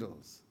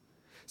kindles.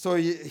 So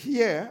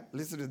here,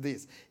 listen to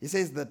this. He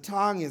says, the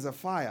tongue is a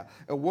fire,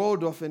 a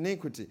world of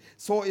iniquity.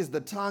 So is the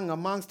tongue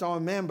amongst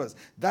our members,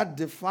 that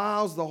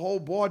defiles the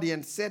whole body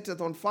and setteth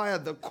on fire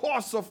the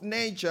course of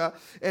nature,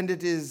 and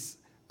it is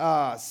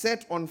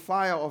set on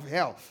fire of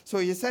hell. So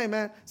you say,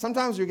 man,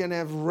 sometimes you can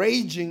have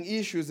raging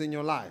issues in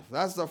your life.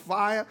 That's the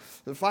fire.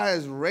 The fire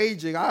is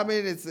raging. I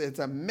mean, it's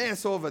a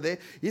mess over there.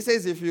 He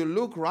says if you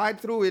look right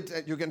through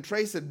it, you can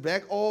trace it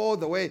back all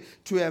the way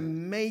to a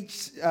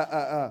matchstick,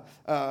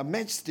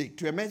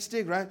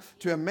 right?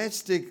 To a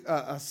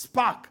matchstick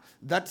spark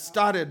that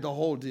started the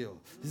whole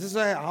deal. This is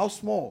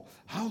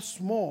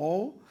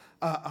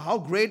how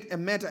great a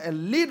matter a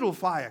little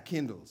fire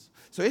kindles.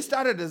 So it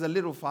started as a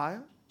little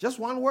fire. Just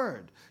one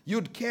word,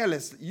 used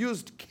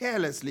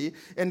carelessly,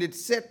 and it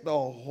set the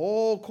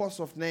whole course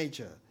of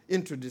nature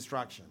into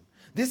destruction.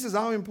 This is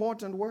how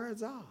important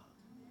words are.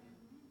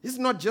 It's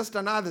not just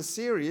another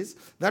series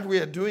that we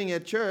are doing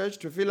at church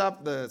to fill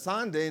up the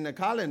Sunday in the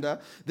calendar.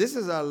 This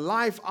is a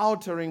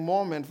life-altering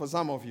moment for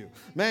some of you.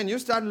 Man, you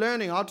start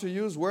learning how to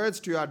use words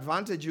to your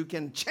advantage, you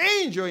can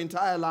change your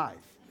entire life.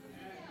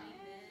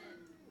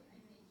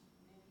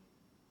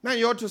 Man,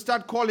 you ought to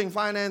start calling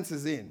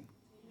finances in.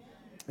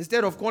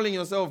 Instead of calling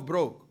yourself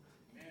broke.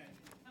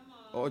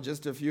 Or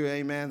just a few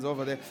amens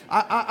over there.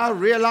 I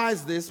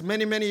realized this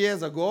many, many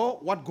years ago,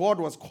 what God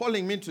was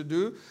calling me to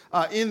do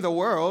in the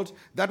world,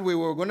 that we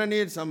were going to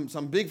need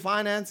some big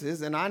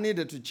finances, and I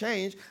needed to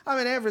change. I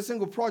mean, every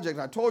single project,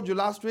 I told you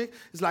last week,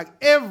 it's like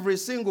every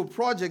single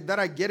project that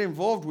I get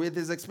involved with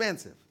is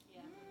expensive.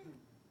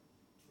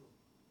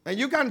 And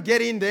you can't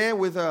get in there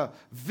with a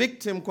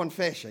victim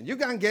confession. You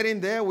can't get in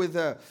there with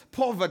a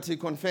poverty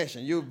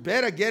confession. You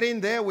better get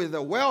in there with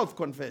a wealth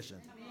confession.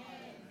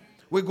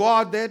 We go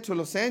out there to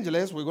Los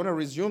Angeles. We're going to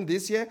resume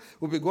this year.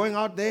 We'll be going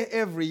out there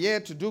every year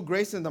to do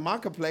Grace in the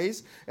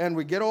Marketplace. And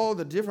we get all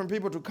the different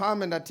people to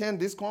come and attend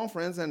this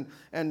conference.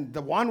 And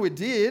the one we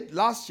did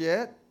last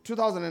year,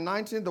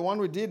 2019, the one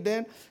we did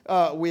then,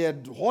 we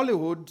had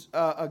Hollywood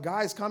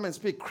guys come and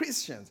speak,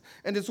 Christians,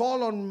 and it's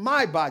all on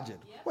my budget.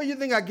 Where you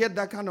think I get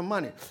that kind of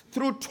money?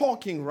 Through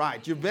talking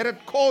right. You better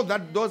call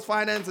those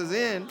finances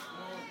in.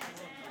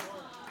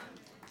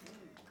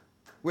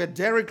 We had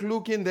Derek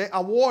Lukin, the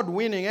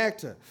award-winning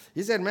actor.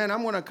 He said, man,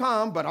 I'm going to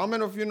come, but how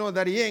many of you know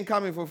that he ain't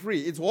coming for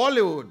free? It's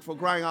Hollywood, for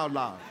crying out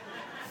loud.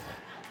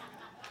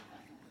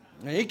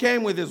 And he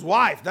came with his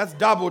wife. That's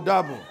double.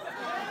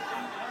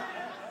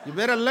 You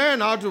better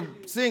learn how to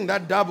sing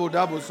that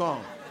double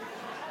song.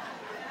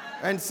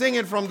 And sing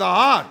it from the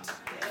heart.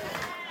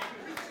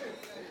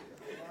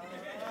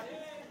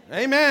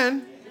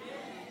 Amen.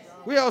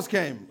 Who else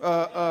came?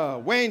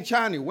 Wayne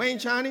Chaney. Wayne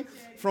Chaney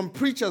from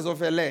Preachers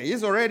of LA.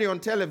 He's already on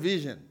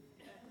television.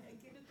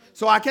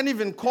 So I can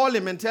even call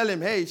him and tell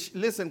him, hey,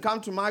 listen,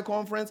 come to my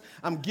conference.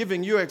 I'm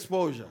giving you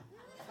exposure.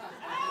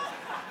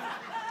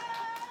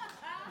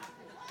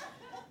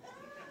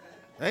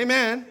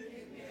 Amen.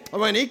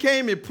 When he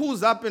came, he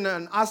pulls up in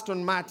an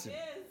Aston Martin.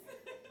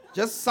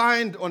 Just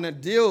signed on a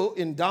deal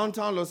in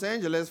downtown Los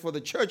Angeles for the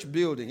church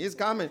building. He's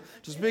coming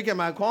to speak at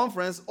my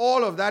conference.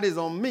 All of that is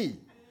on me.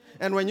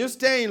 And when you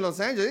stay in Los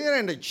Angeles, you're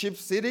in a cheap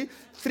city,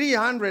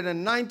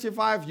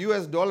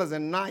 $395 a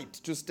night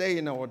to stay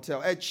in a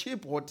hotel, a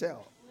cheap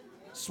hotel.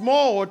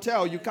 Small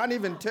hotel, you can't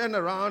even turn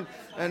around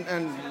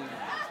and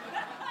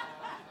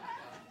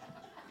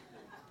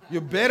you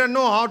better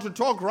know how to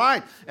talk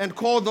right and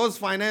call those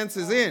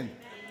finances in.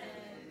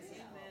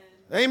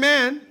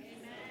 Amen.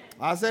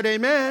 I said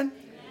amen.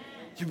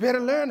 You better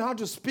learn how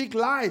to speak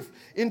life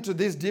into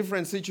these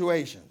different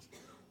situations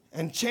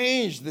and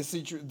change the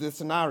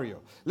scenario.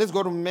 Let's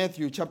go to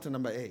Matthew chapter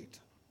number 8.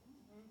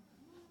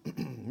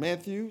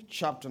 Matthew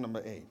chapter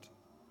number 8.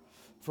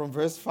 From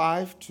verse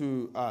 5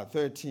 to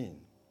 13.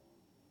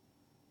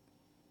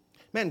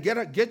 Man,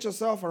 get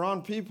yourself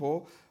around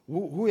people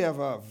who have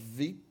a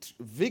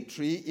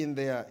victory in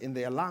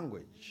their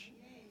language.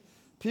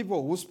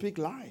 People who speak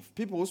life.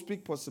 People who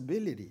speak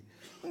possibility.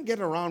 Don't get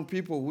around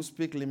people who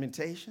speak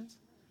limitations.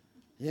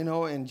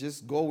 And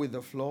just go with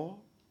the flow.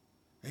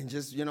 And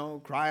just,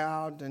 cry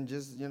out and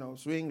just,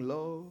 swing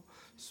low,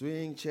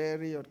 swing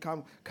chariot,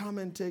 come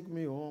and take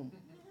me home.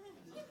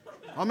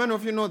 How many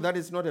of you know that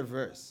is not a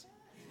verse?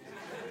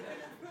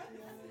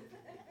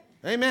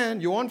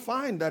 Amen. You won't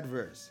find that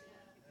verse.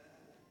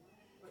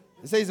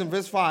 It says in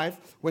verse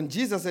 5, when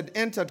Jesus had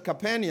entered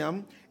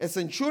Capernaum, a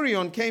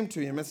centurion came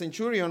to him. A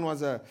centurion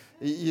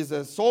is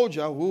a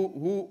soldier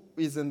who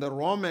is in the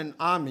Roman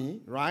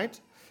army, right?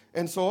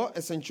 And so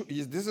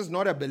this is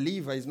not a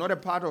believer. He's not a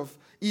part of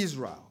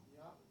Israel.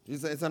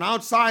 It's an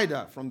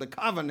outsider from the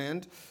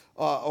covenant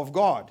of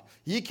God.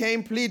 He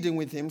came pleading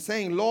with him,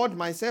 saying, Lord,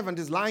 my servant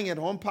is lying at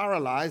home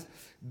paralyzed,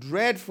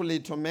 dreadfully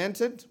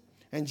tormented.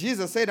 And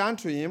Jesus said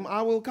unto him,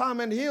 I will come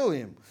and heal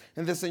him.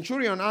 And the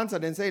centurion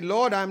answered and said,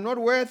 Lord, I am not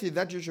worthy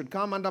that you should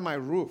come under my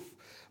roof,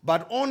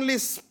 but only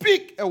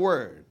speak a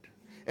word,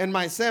 and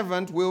my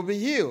servant will be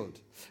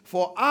healed.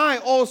 For I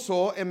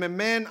also am a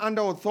man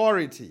under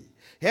authority,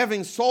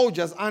 having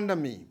soldiers under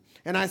me.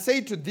 And I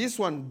say to this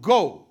one,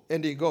 go,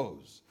 and he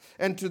goes.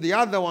 And to the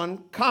other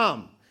one,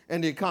 come,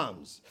 and he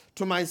comes.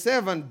 To my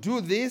servant,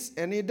 do this,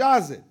 and he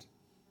does it.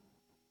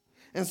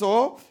 And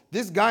so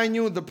this guy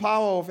knew the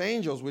power of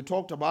angels. We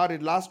talked about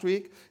it last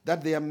week,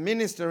 that they are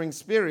ministering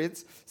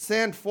spirits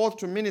sent forth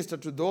to minister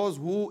to those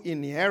who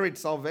inherit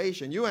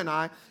salvation. You and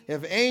I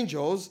have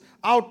angels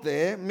out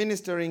there,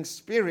 ministering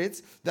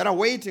spirits that are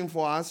waiting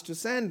for us to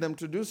send them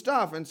to do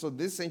stuff. And so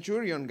this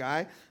centurion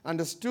guy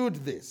understood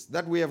this,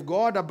 that we have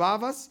God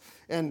above us,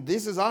 and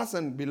this is us,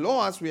 and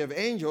below us we have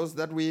angels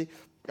that we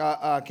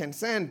can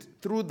send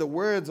through the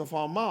words of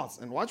our mouths.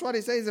 And watch what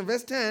he says in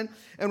verse 10.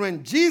 And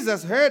when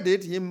Jesus heard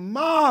it, he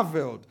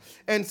marveled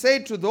and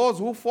said to those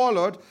who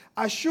followed,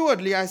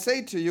 assuredly I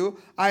say to you,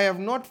 I have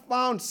not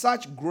found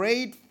such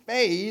great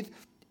faith,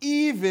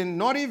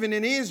 not even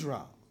in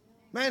Israel.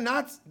 Man,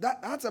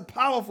 that's a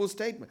powerful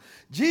statement.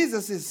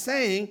 Jesus is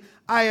saying,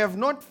 I have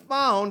not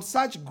found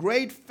such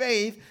great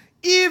faith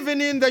even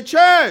in the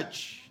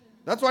church.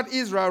 That's what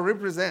Israel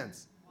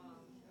represents.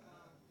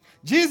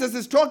 Jesus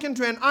is talking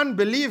to an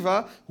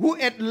unbeliever who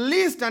at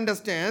least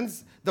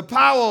understands the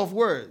power of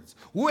words,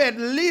 who at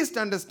least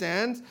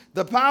understands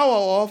the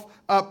power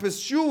of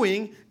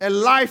pursuing a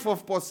life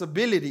of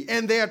possibility.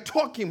 And they are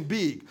talking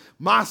big.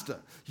 Master,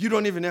 you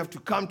don't even have to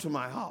come to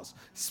my house.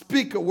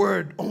 Speak a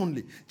word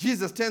only.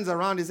 Jesus turns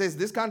around, he says,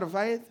 this kind of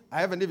faith,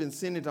 I haven't even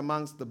seen it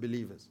amongst the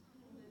believers.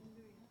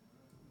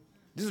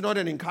 This is not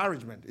an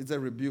encouragement, it's a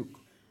rebuke.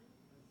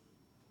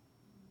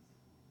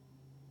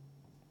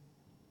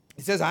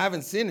 He says, I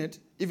haven't seen it,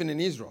 even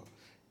in Israel.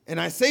 And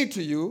I say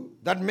to you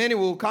that many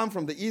will come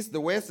from the east,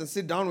 the west, and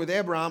sit down with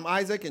Abraham,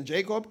 Isaac, and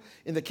Jacob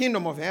in the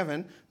kingdom of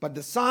heaven, but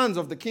the sons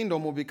of the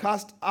kingdom will be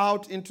cast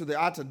out into the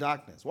utter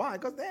darkness. Why?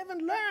 Because they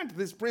haven't learned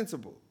this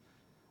principle.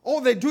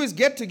 All they do is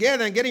get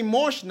together and get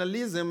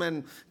emotionalism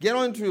and get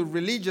into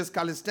religious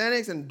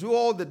calisthenics and do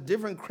all the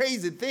different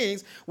crazy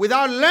things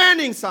without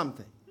learning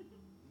something.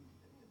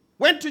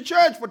 Went to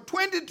church for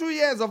 22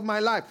 years of my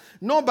life.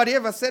 Nobody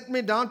ever sat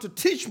me down to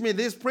teach me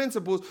these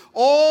principles.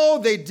 All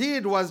they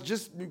did was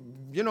just,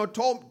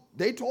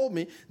 they told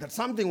me that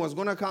something was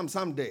going to come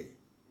someday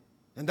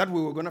and that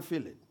we were going to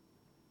feel it.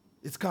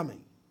 It's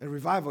coming. A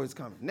revival is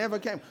coming. Never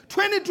came.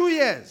 22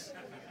 years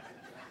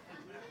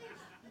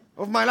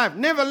of my life.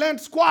 Never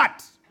learned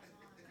squat.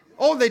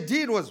 All they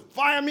did was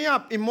fire me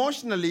up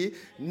emotionally.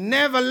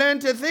 Never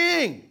learned a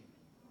thing.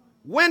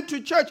 Went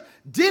to church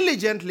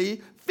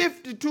diligently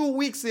 52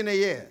 weeks in a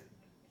year.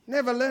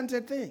 Never learned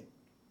a thing.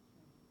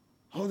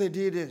 All they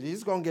did is,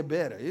 he's going to get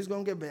better. He's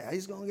going to get better.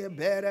 He's going to get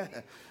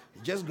better.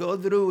 Just go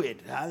through it.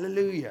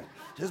 Hallelujah.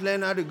 Just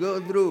learn how to go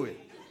through it.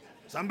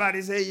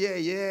 Somebody say,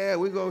 yeah,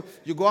 we go.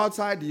 You go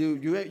outside,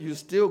 you're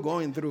still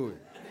going through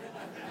it.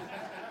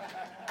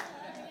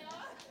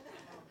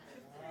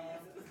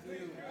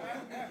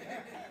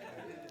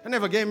 They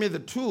never gave me the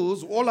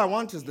tools. All I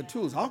want is the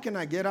tools. How can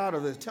I get out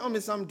of this? Tell me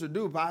something to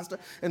do, Pastor.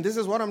 And this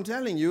is what I'm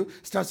telling you.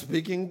 Start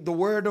speaking the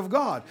word of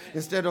God.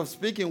 Instead of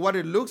speaking what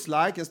it looks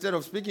like, instead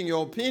of speaking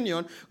your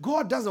opinion,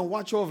 God doesn't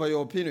watch over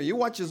your opinion. He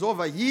watches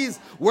over his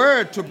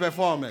word to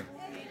perform it.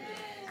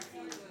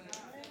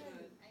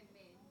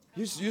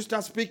 You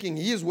start speaking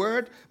his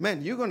word,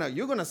 man, you're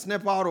gonna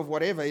snap out of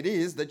whatever it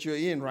is that you're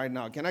in right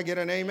now. Can I get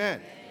an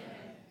amen?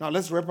 Now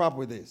let's wrap up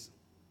with this.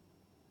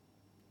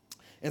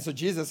 And so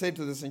Jesus said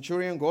to the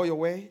centurion, go your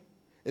way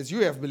as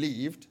you have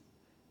believed,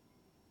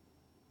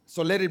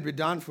 so let it be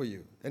done for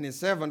you. And his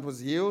servant was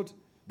healed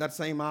that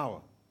same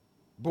hour.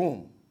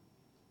 Boom.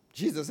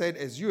 Jesus said,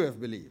 as you have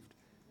believed.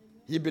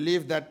 He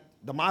believed that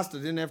the master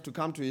didn't have to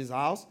come to his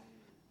house,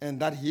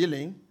 and that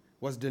healing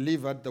was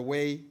delivered the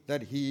way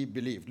that he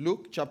believed.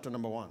 Luke chapter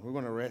number 1. We're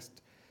going to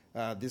rest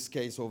this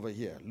case over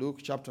here. Luke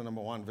chapter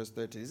number 1, verse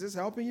 30. Is this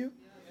helping you?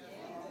 Yes.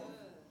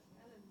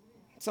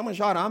 Someone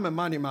shout, I'm a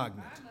money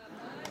magnet.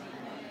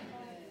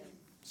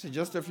 See,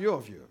 just a few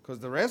of you, because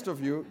the rest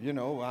of you,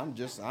 I'm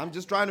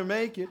just trying to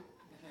make it.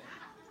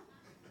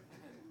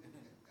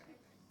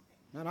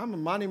 Man, I'm a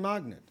money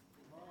magnet.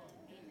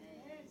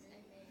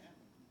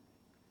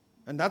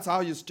 And that's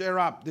how you stir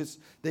up this.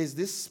 There's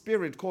this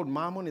spirit called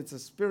mammon. It's a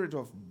spirit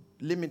of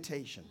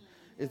limitation.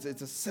 It's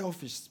a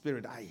selfish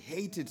spirit. I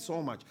hate it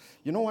so much.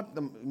 You know what?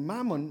 The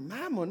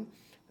mammon,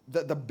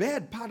 the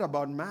bad part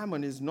about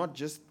mammon is not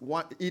just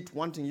it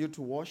wanting you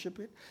to worship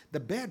it. The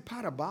bad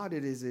part about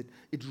it is it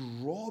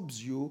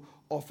robs you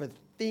of a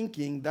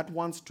thinking that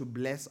wants to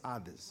bless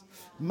others.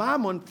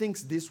 Mammon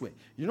thinks this way.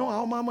 You know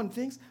how mammon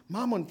thinks?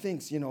 Mammon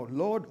thinks,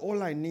 Lord,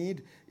 all I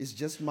need is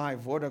just my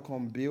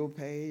Vodacom bill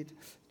paid,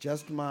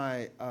 just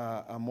my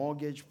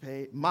mortgage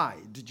paid.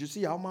 Did you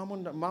see how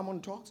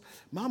mammon talks?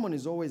 Mammon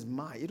is always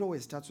my. It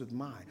always starts with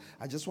my.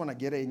 I just want to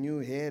get a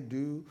new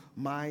hairdo,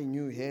 my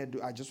new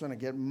hairdo. I just want to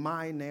get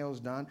my nails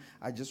done.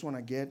 I just want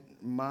to get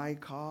my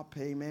car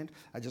payment.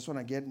 I just want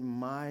to get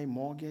my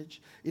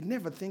mortgage. It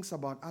never thinks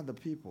about other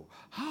people.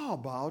 How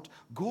about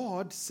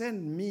God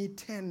send me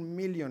 10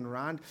 million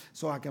rand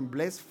so I can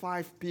bless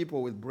 5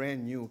 people with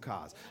brand new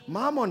cars?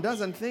 Mammon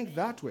doesn't think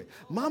that way.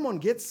 Mammon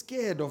gets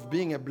scared of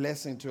being a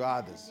blessing to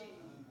others.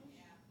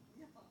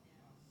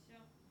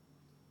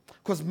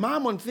 Because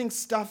Mammon thinks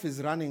stuff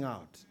is running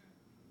out.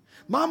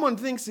 Mammon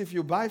thinks if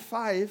you buy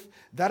 5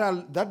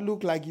 that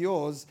look like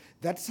yours,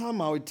 that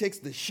somehow it takes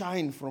the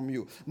shine from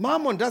you.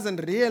 Mammon doesn't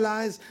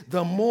realize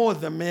the more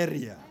the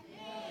merrier.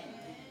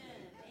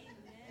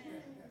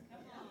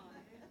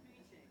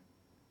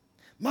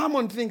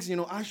 Mammon thinks,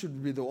 I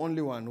should be the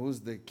only one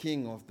who's the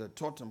king of the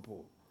totem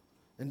pole.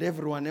 And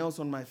everyone else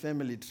on my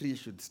family tree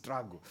should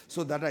struggle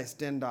so that I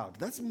stand out.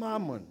 That's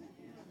Mammon.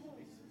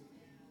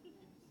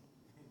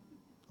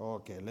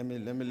 Okay, let me.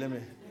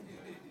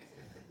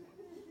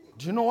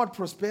 Do you know what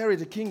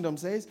prosperity kingdom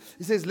says?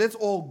 It says, let's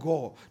all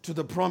go to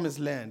the promised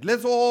land.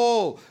 Let's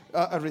all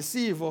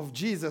receive of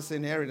Jesus'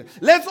 inheritance.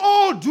 Let's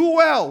all do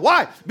well.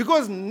 Why?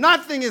 Because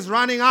nothing is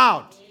running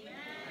out.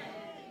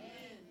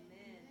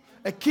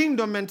 A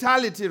kingdom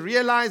mentality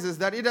realizes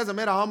that it doesn't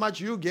matter how much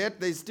you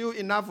get, there's still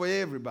enough for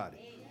everybody.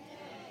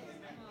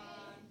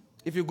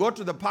 If you go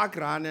to the park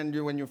run and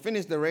when you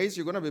finish the race,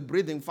 you're going to be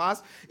breathing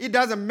fast. It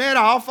doesn't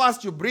matter how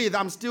fast you breathe,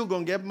 I'm still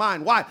going to get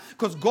mine. Why?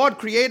 Because God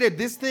created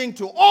this thing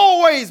to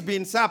always be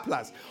in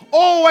surplus,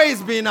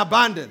 always be in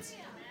abundance.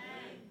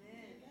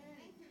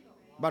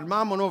 But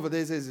Mammon over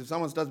there says if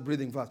someone starts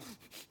breathing fast,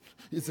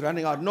 it's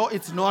running out. No,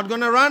 it's not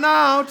going to run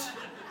out.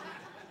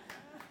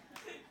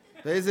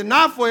 There is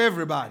enough for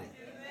everybody.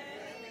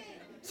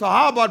 So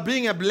how about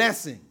being a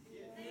blessing?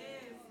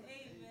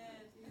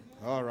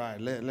 All right.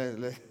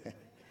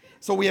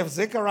 So we have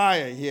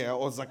Zechariah here,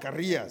 or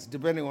Zacharias,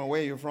 depending on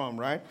where you're from,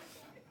 right?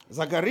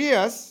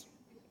 Zacharias,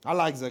 I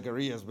like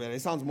Zacharias better.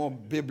 It sounds more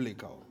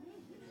biblical.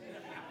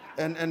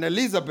 And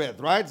Elizabeth,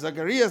 right?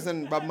 Zacharias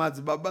and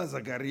Baba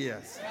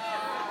Zacharias.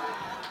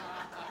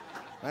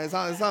 It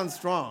sounds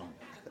strong.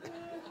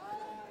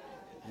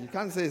 You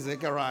can't say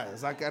Zechariah.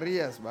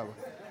 Zacharias, Baba.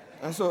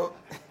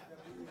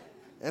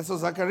 And so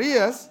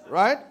Zacharias,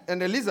 right,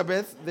 and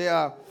Elizabeth, they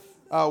are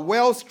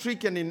well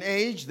stricken in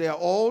age. They are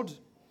old.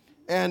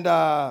 And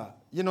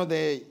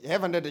they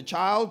haven't had a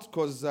child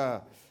because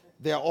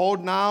they're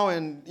old now,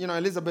 and,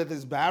 Elizabeth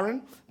is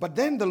barren. But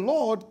then the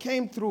Lord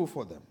came through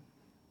for them.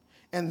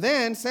 And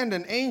then sent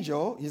an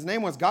angel. His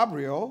name was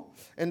Gabriel.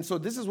 And so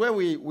this is where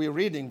we're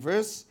reading,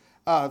 verse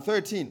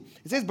 13.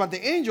 It says, but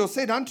the angel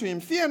said unto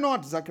him, fear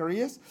not,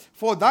 Zacharias,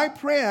 for thy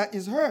prayer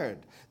is heard.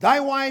 Thy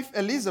wife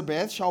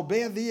Elizabeth shall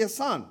bear thee a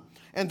son,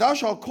 and thou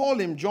shalt call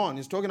him John.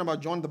 He's talking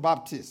about John the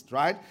Baptist,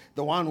 right?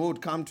 The one who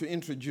would come to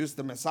introduce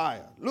the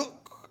Messiah.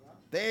 Look,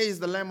 there is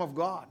the Lamb of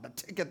God that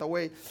taketh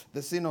away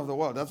the sin of the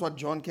world. That's what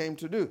John came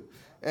to do.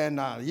 And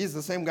he's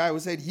the same guy who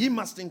said, he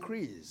must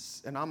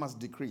increase and I must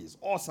decrease.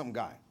 Awesome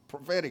guy.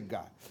 Prophetic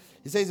guy.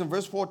 He says in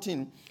verse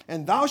 14,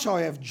 and thou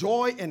shalt have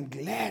joy and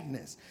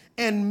gladness,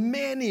 and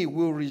many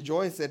will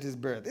rejoice at his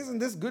birth. Isn't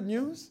this good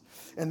news?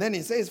 And then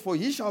he says, for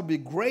he shall be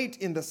great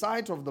in the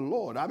sight of the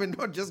Lord. I mean,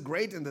 not just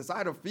great in the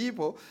sight of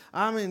people.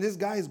 I mean, this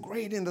guy is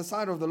great in the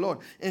sight of the Lord.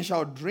 And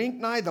shall drink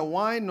neither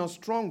wine nor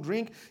strong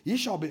drink. He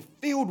shall be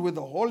filled with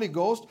the Holy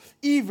Ghost,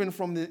 even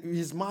from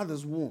his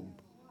mother's womb.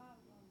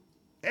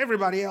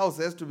 Everybody else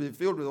has to be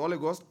filled with the Holy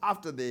Ghost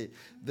after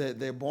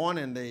they're born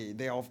and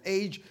they're of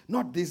age.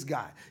 Not this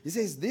guy. He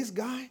says, this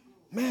guy,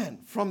 man,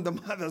 from the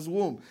mother's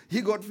womb, he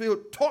got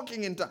filled,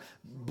 talking in tongues.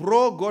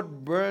 Bro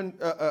got burned,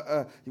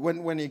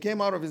 when he came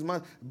out of his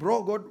mouth,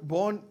 bro got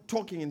born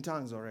talking in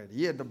tongues already.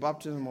 He had the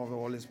baptism of the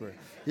Holy Spirit.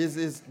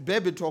 His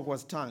baby talk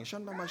was tongues. A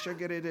little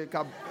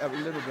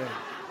bit.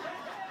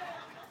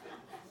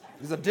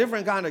 He's a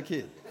different kind of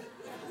kid.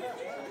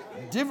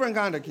 Different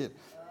kind of kid.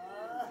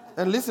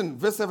 And listen,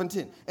 verse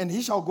 17. And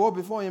he shall go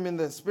before him in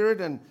the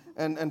spirit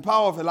and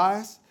power of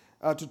Elias,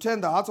 to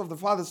turn the hearts of the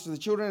fathers to the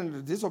children and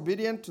the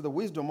disobedient to the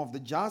wisdom of the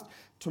just,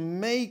 to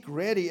make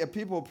ready a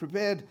people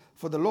prepared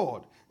for the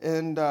Lord.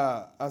 And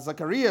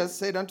Zacharias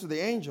said unto the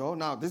angel,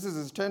 now this is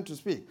his turn to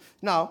speak.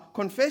 Now,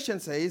 confession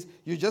says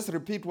you just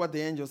repeat what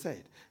the angel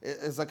said.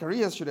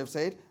 Zacharias should have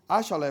said,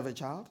 I shall have a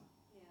child.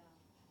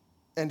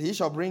 And he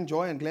shall bring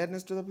joy and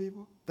gladness to the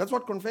people. That's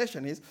what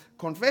confession is.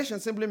 Confession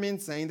simply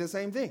means saying the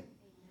same thing.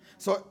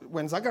 So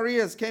when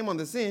Zacharias came on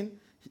the scene,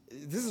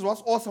 this is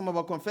what's awesome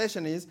about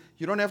confession is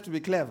you don't have to be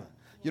clever.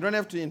 You don't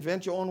have to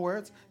invent your own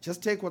words.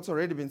 Just take what's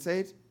already been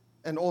said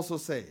and also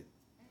say it.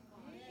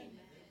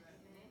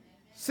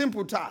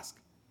 Simple task.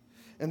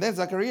 And then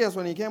Zacharias,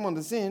 when he came on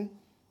the scene,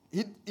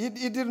 he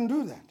didn't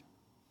do that.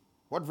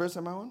 What verse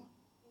am I on?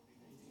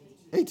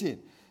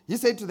 18. He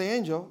said to the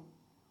angel,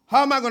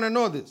 how am I going to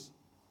know this?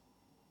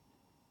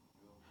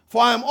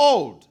 For I am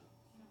old,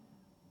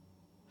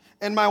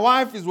 and my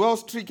wife is well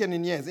stricken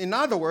in years. In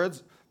other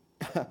words,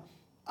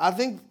 I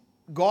think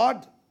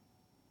God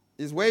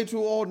is way too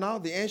old now,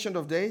 the Ancient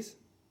of Days.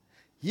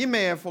 He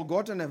may have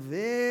forgotten a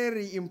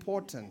very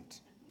important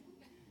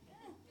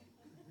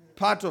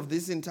part of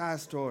this entire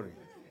story.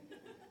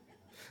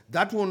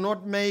 That will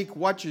not make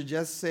what you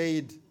just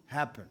said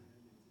happen.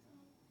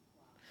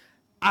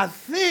 I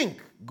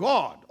think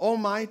God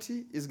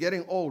Almighty is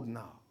getting old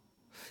now.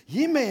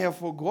 He may have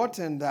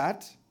forgotten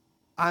that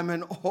I'm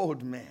an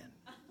old man.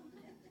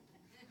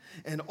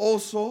 And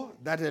also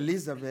that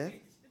Elizabeth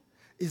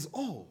is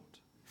old.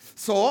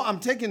 So I'm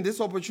taking this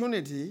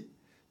opportunity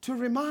to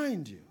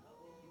remind you.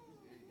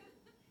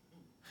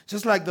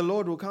 Just like the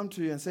Lord will come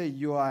to you and say,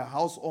 you are a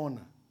house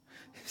owner.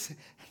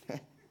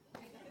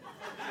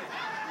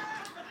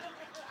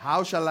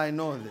 How shall I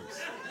know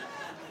this?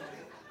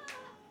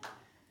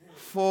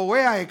 For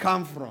where I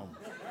come from,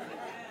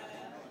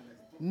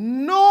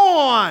 no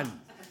one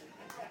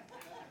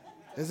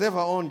has ever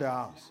owned a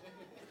house.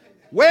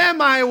 Where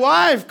my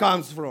wife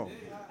comes from,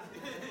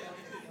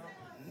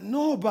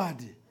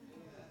 nobody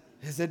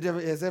has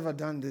ever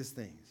done these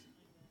things.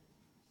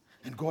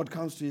 And God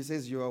comes to you and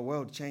says, you're a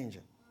world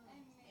changer.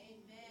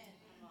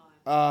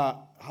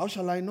 How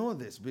shall I know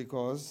this?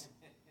 Because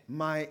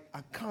my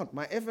account,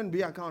 my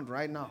F&B account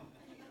right now,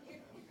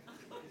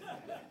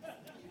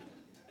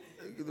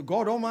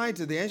 God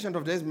Almighty, the Ancient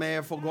of Days, may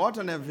have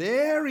forgotten a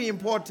very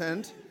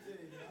important,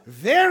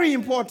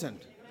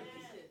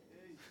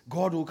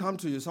 God will come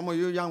to you. Some of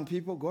you young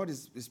people, God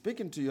is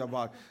speaking to you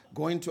about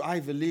going to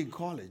Ivy League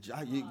college.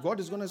 God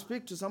is going to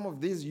speak to some of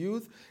these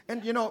youth.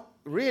 And,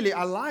 really,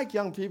 I like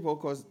young people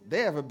because they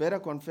have a better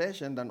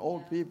confession than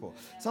old people.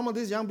 Some of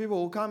these young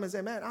people will come and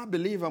say, man, I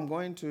believe I'm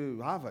going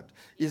to Harvard.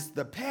 It's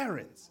the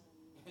parents.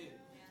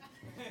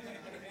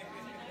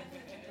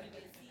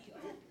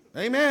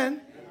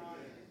 Amen.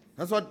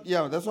 That's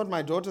what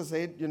my daughter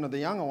said, the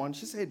younger one.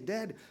 She said,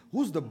 Dad,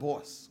 who's the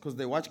boss? Because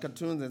they watch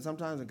cartoons, and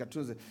sometimes in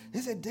cartoons, they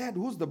said, Dad,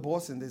 who's the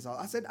boss in this house?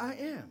 I said, I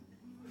am.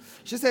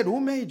 She said, who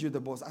made you the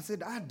boss? I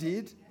said, I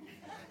did.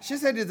 She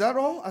said, is that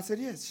all? I said,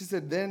 yes. She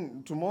said,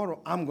 then tomorrow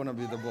I'm going to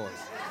be the boss.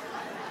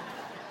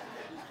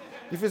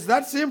 If it's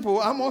that simple,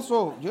 I'm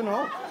also,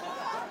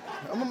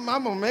 I'm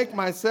going to make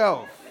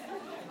myself.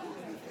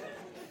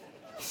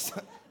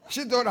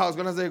 She thought I was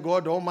going to say,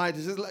 God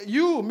Almighty. She's like,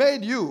 you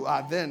made you.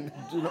 Then.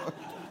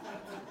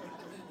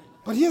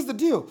 But here's the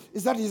deal,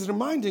 is that he's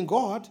reminding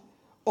God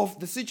of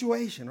the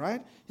situation,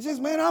 right? He says,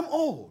 man, I'm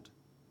old.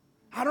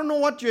 I don't know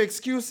what your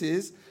excuse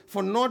is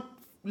for not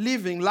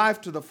living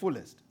life to the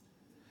fullest.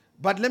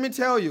 But let me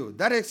tell you,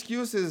 that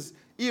excuse is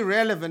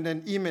irrelevant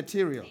and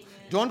immaterial. Amen.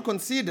 Don't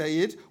consider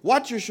it.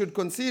 What you should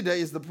consider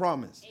is the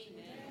promise.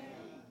 Amen.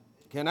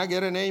 Can I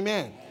get an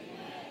amen? Amen?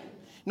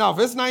 Now,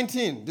 verse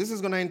 19. This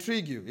is going to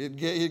intrigue you.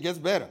 It gets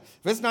better.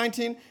 Verse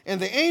 19. And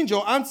the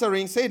angel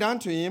answering said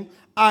unto him,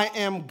 I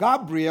am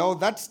Gabriel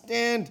that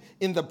stand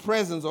in the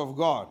presence of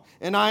God,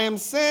 and I am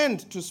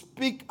sent to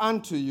speak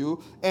unto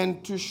you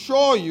and to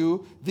show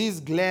you these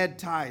glad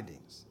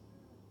tidings.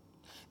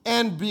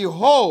 And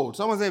behold,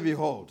 someone say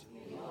behold.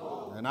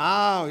 Behold. And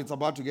now it's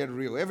about to get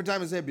real. Every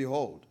time you say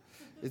behold,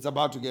 it's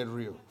about to get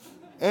real.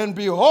 And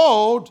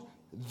behold,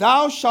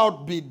 thou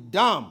shalt be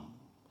dumb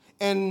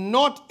and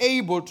not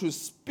able to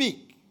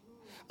speak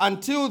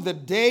until the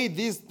day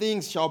these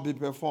things shall be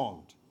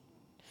performed.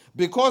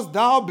 Because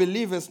thou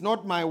believest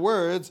not my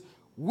words,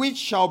 which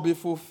shall be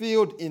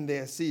fulfilled in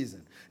their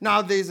season.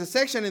 Now, there is a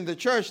section in the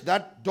church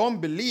that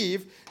don't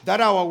believe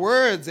that our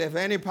words have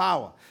any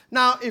power.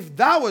 Now, if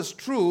that was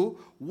true,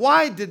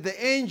 why did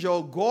the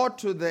angel go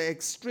to the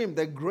extreme,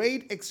 the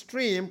great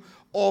extreme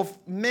of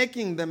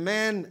making the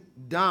man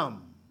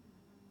dumb?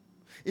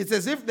 It's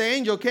as if the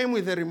angel came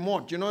with a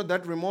remote. You know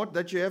that remote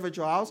that you have at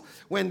your house?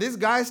 When this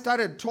guy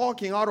started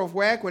talking out of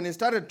whack, when he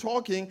started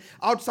talking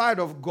outside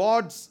of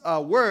God's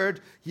word,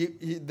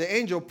 the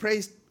angel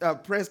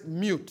pressed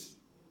mute.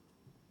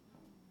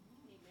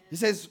 He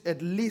says,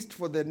 at least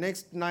for the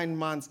next 9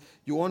 months,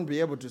 you won't be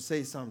able to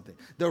say something.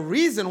 The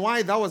reason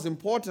why that was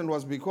important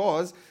was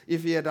because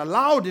if he had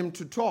allowed him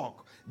to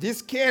talk,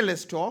 this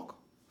careless talk,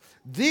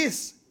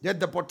 this had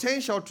the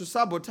potential to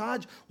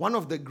sabotage one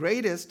of the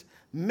greatest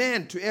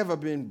men to ever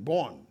been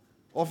born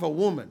of a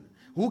woman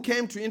who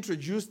came to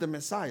introduce the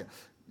Messiah.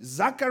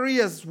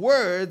 Zachariah's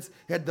words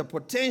had the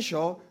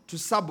potential to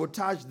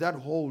sabotage that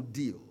whole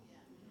deal.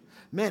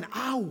 Man,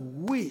 I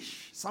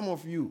wish some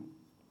of you,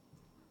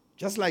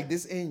 just like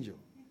this angel,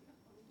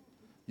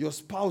 your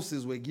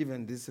spouses were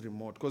given this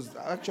remote. Because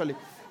actually,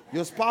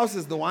 your spouse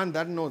is the one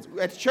that knows.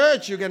 At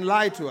church, you can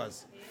lie to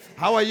us.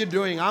 How are you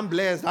doing? I'm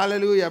blessed.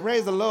 Hallelujah.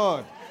 Praise the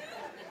Lord.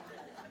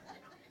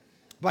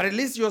 But at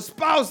least your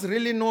spouse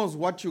really knows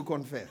what you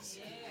confess.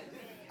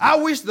 I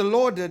wish the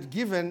Lord had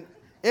given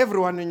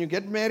everyone, when you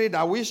get married,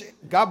 I wish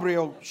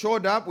Gabriel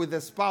showed up with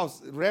a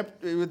spouse,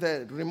 wrapped with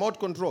a remote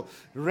control,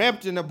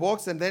 wrapped in a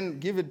box, and then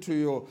give it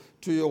to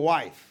your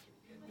wife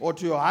or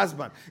to your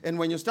husband. And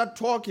when you start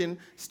talking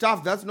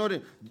stuff that's not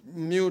in,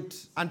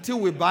 mute until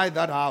we buy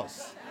that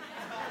house.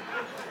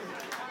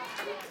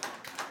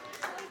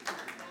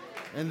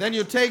 And then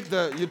you take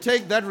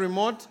that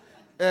remote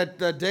at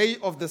the day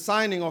of the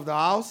signing of the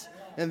house.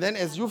 And then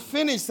as you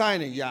finish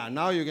signing,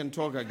 now you can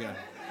talk again.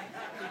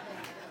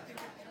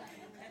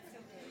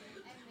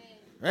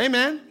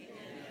 Amen.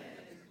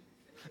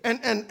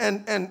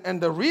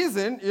 And the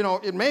reason,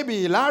 it may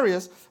be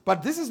hilarious,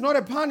 but this is not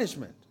a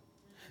punishment.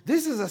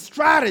 This is a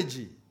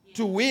strategy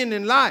to win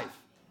in life.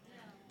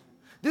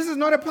 This is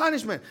not a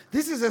punishment.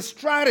 This is a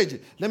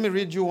strategy. Let me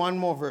read you one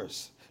more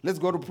verse. Let's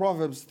go to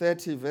Proverbs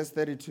 30, verse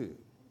 32.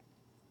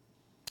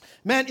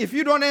 Man, if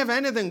you don't have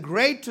anything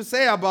great to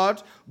say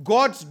about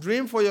God's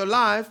dream for your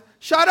life,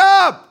 shut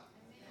up.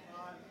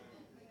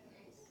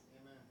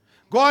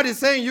 God is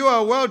saying you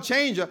are a world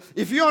changer.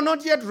 If you are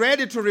not yet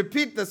ready to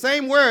repeat the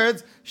same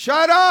words,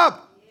 shut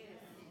up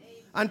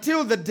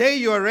until the day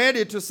you are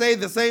ready to say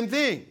the same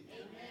thing.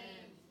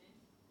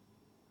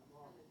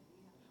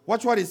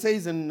 Watch what he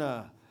says in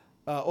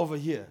over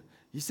here.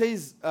 He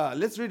says,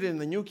 let's read it in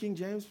the New King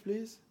James,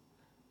 please.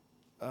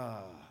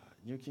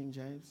 New King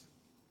James.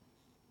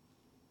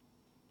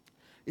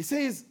 It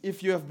says,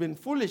 if you have been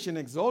foolish in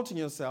exalting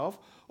yourself,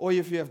 or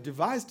if you have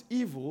devised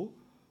evil,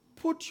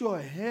 put your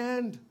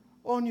hand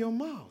on your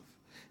mouth.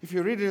 If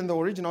you read it in the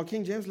original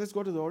King James, let's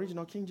go to the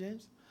original King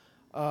James.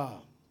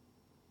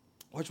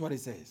 Watch what it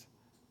says.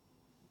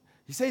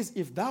 He says,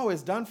 if thou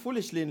hast done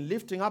foolishly in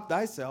lifting up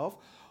thyself,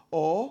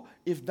 or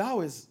if thou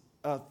hast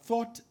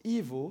thought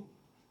evil,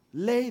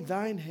 lay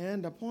thine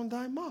hand upon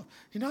thy mouth.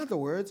 In other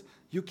words,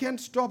 you can't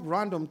stop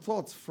random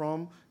thoughts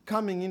from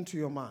coming into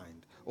your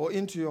mind or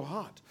into your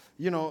heart.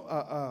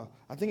 I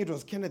think it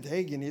was Kenneth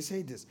Hagin, he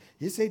said this.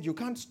 He said, you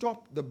can't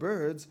stop the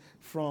birds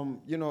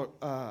from,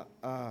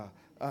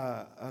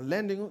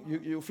 landing,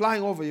 you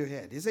flying over your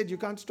head. He said, you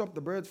can't stop the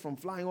birds from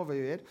flying over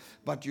your head,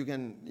 but you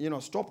can,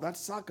 stop that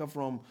sucker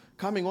from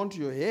coming onto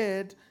your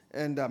head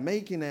and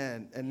making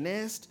a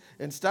nest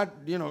and start,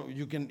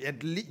 you can,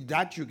 at least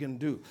that you can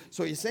do.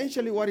 So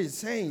essentially what he's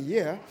saying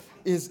here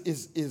is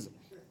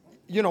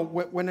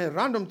when a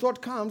random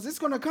thought comes, it's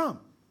going to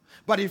come.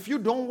 But if you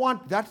don't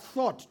want that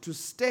thought to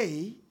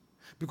stay,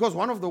 because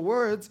one of the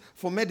words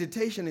for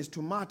meditation is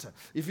to matter.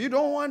 If you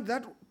don't want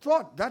that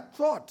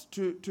thought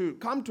to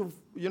come to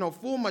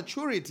full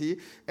maturity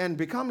and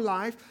become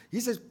life, he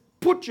says,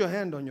 put your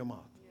hand on your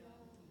mouth. Yeah.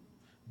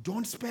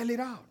 Don't spell it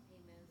out.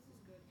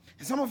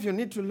 And some of you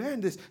need to learn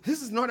this.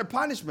 This is not a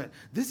punishment.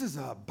 This is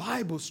a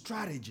Bible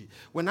strategy.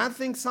 When I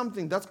think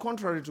something that's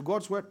contrary to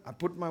God's word, I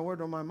put my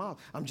word on my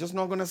mouth. I'm just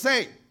not going to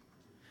say it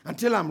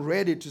until I'm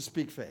ready to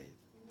speak faith.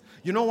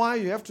 You know why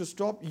you have to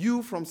stop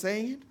you from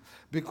saying it?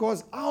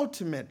 Because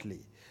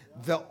ultimately,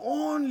 the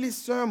only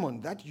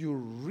sermon that you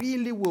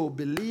really will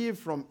believe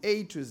from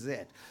A to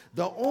Z,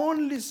 the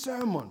only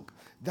sermon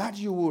that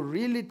you will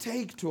really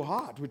take to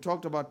heart, we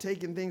talked about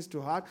taking things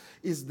to heart,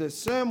 is the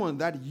sermon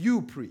that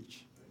you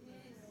preach.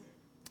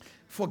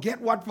 Forget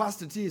what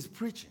Pastor T is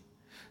preaching.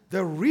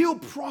 The real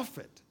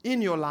prophet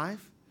in your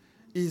life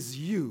is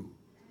you.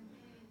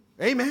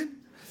 Amen?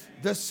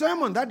 The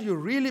sermon that you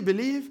really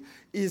believe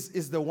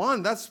is the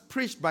one that's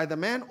preached by the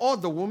man or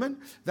the woman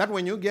that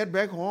when you get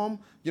back home,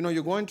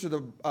 you go into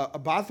the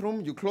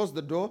bathroom, you close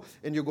the door,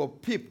 and you go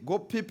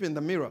peep in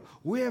the mirror.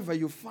 Whoever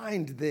you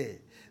find there,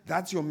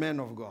 that's your man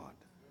of God.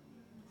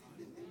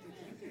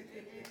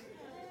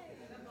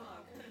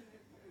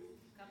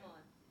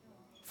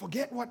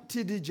 Forget what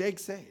T.D.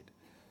 Jakes said.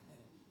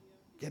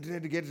 Get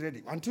ready, get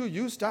ready. Until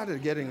you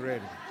started getting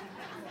ready.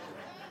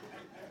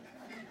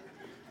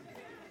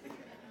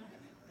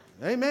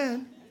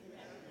 Amen.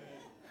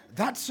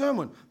 That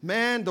sermon,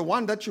 man, the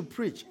one that you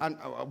preach. And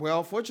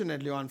well,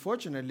 fortunately or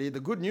unfortunately, the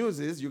good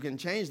news is you can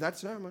change that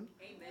sermon.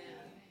 Amen.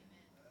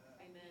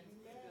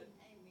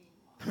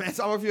 Man,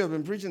 some of you have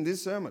been preaching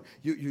this sermon.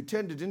 You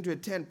turned it into a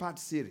 10-part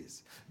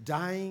series.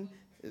 Dying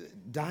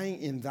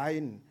in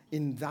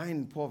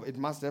thine poverty. It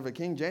must have a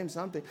King James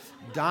something.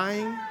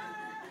 Dying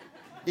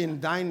in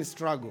thine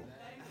struggle.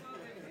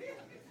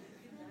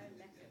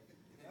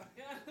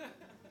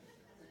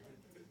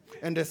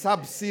 And a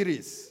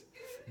sub-series,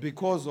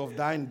 because of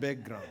thine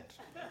background.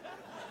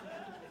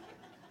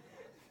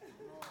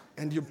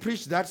 And you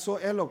preach that so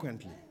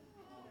eloquently.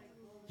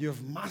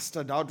 You've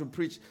mastered how to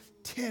preach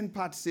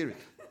 10-part series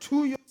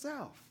to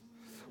yourself.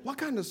 What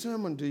kind of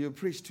sermon do you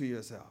preach to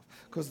yourself?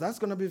 Because that's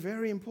going to be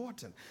very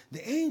important.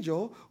 The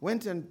angel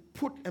went and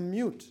put a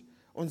mute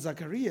on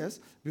Zacharias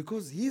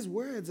because his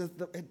words,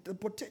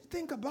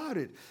 think about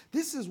it.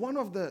 This is one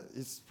of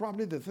it's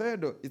probably the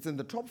third, it's in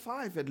the top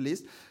 5 at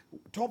least,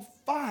 top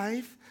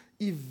 5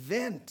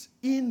 event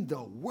in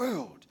the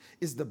world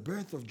is the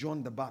birth of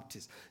John the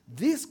Baptist.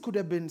 This could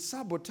have been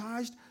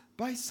sabotaged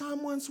by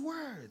someone's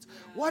words.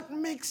 What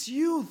makes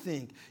you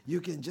think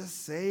you can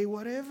just say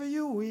whatever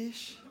you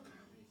wish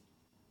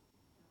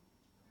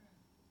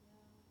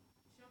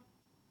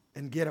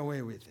and get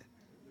away with it?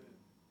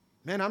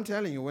 Man, I'm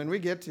telling you, when we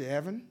get to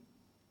heaven,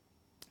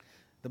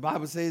 the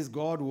Bible says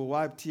God will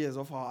wipe tears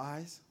off our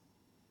eyes.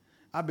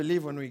 I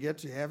believe when we get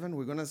to heaven,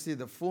 we're going to see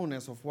the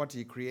fullness of what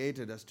He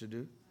created us to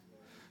do.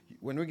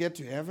 When we get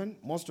to heaven,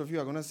 most of you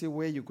are going to see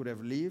where you could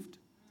have lived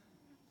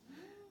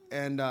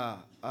and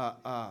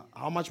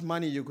how much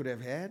money you could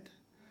have had,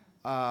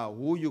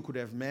 who you could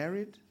have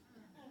married.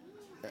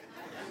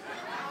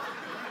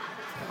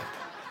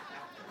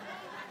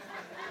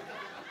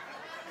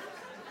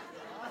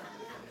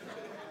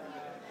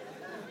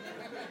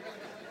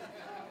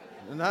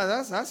 No,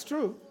 that's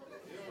true.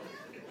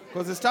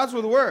 Because it starts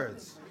with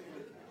words.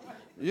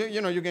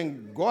 You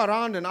can go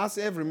around and ask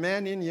every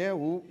man in here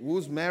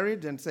who's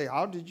married and say,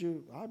 how did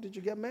you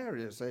get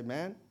married? And say,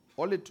 man,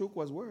 all it took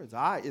was words.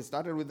 It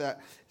started with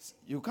that.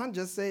 You can't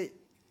just say,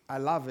 I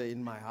love her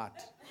in my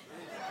heart.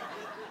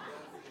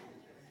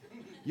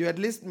 You at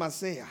least must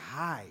say,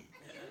 hi.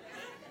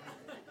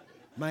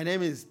 My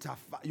name is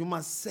Tafa. You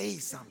must say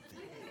something.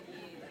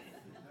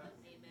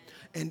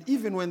 And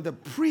even when the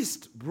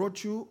priest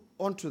brought you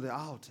onto the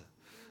altar,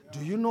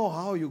 do you know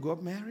how you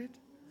got married?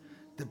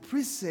 The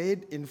priest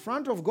said in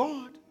front of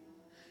God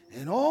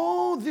and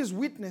all these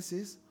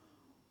witnesses,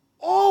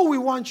 all we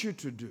want you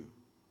to do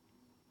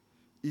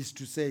is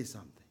to say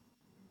something.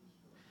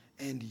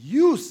 And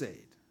you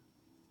said,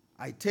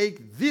 I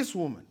take this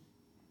woman,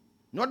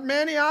 not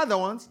many other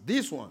ones,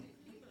 this one,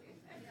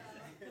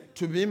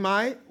 to be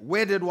my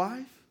wedded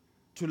wife,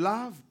 to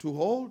love, to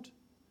hold,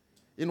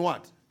 in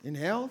what? In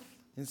health,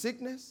 in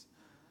sickness,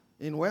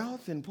 in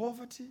wealth, in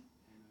poverty,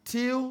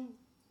 till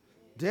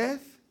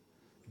death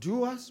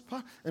do us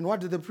part. And what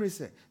did the priest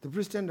say? The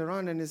priest turned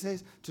around and he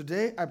says,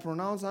 today I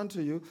pronounce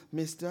unto you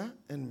Mr.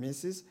 and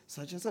Mrs.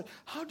 such and such.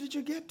 How did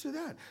you get to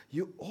that?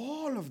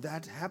 All of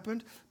that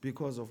happened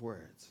because of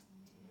words.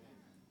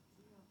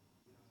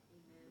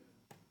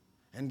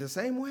 And the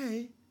same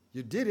way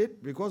you did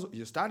it because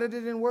you started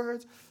it in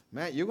words,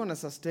 man, you're going to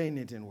sustain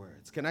it in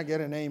words. Can I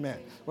get an amen?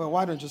 Well,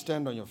 why don't you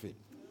stand on your feet?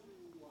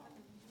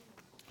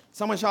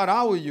 Someone shout,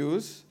 I will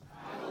use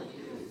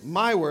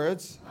my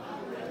words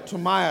to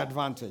my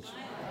advantage.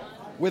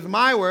 With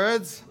my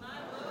words,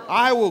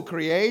 I will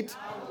create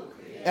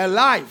a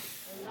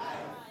life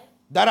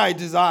that I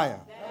desire.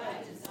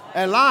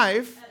 A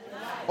life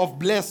of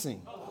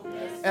blessing.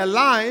 A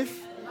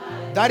life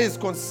that is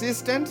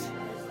consistent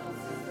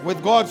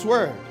with God's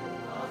word.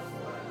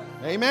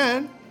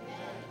 Amen.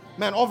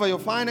 Man, over your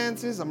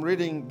finances, I'm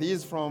reading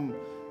these from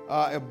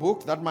a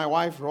book that my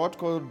wife wrote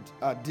called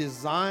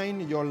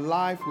Design Your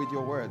Life with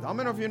Your Words. How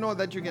many of you know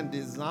that you can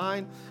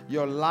design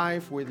your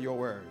life with your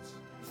words?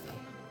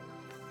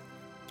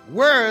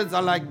 Words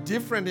are like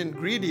different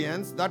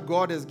ingredients that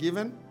God has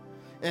given,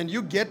 and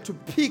you get to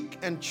pick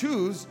and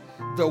choose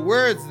the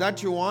words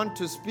that you want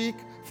to speak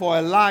for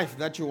a life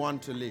that you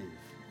want to live.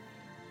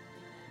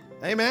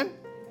 Amen?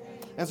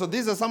 And so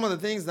these are some of the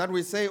things that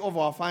we say over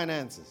our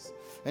finances.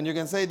 And you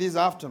can say these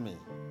after me.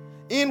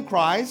 In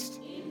Christ,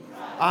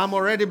 I'm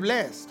already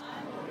blessed.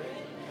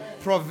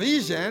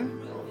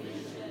 Provision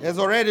has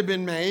already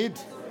been made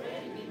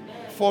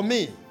for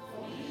me.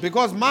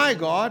 Because my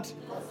God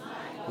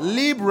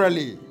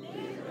liberally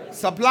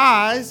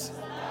supplies,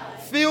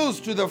 fills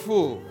to the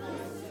full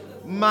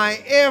my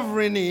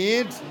every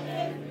need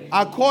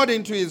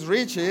according to his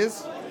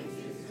riches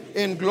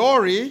in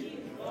glory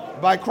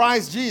by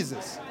Christ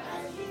Jesus.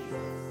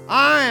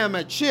 I am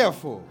a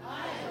cheerful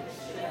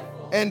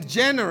and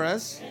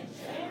generous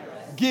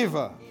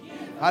giver.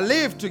 I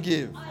live to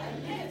give.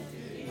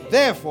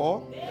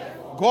 Therefore,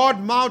 God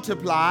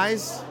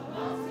multiplies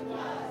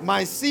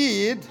my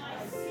seed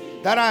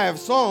that I have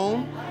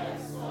sown,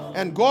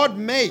 and God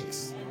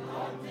makes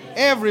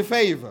every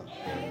favor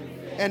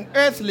and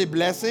earthly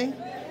blessing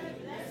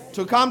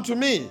to come to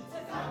me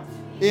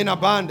in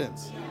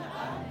abundance.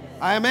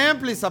 I am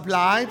amply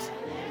supplied,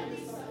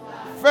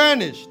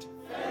 furnished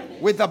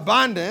with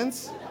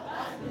abundance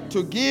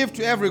to give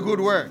to every good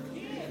work.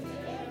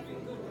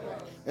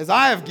 As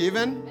I have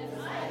given,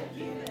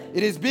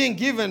 it is being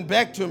given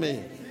back to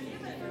me.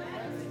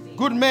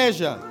 Good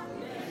measure,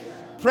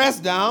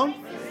 pressed down,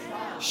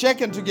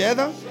 shaken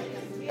together,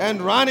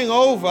 and running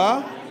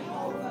over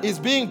is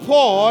being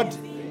poured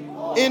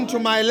into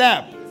my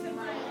lap.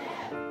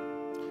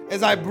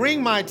 As I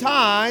bring my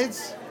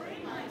tithes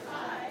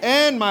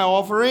and my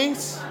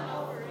offerings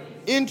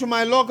into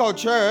my local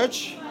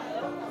church,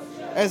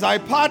 as I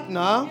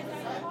partner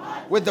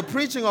with the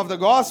preaching of the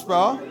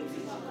gospel,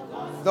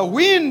 the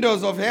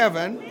windows of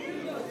heaven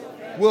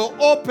will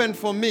open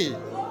for me,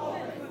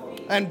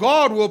 and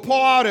God will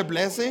pour out a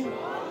blessing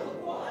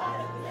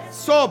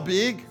so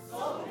big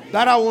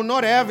that I will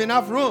not have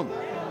enough room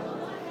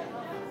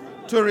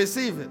to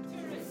receive it.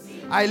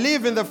 I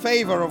live in the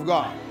favor of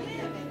God.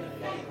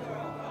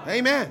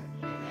 Amen.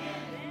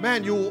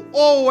 Man, you will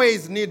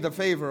always need the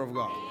favor of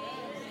God.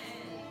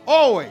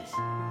 Always.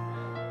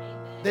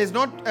 There's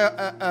not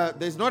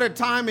a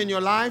time in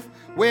your life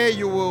where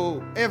you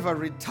will ever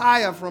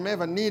retire from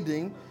ever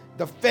needing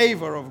the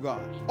favor of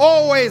God.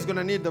 Always going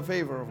to need the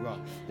favor of God.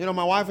 You know,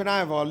 my wife and I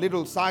have a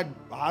little side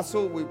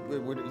hustle.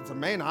 It's a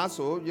main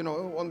hustle, you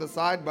know, on the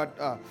side,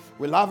 but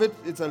we love it.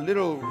 It's a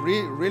little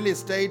real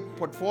estate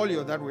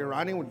portfolio that we're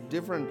running with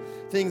different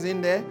things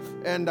in there.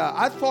 And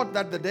I thought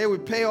that the day we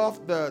pay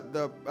off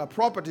the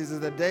properties is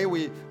the day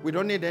we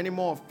don't need any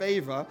more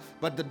favor.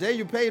 But the day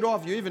you pay it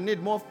off, you even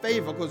need more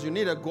favor because you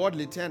need a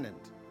godly tenant.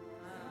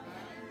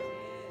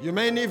 You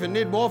may even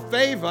need more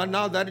favor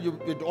now that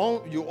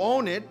you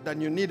own it than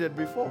you needed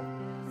before.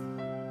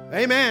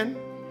 Amen.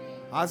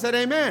 I said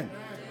amen.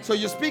 So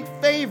you speak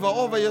favor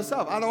over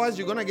yourself. Otherwise,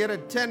 you're going to get a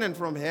tenant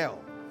from hell.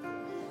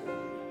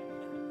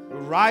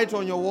 Write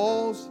on your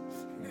walls,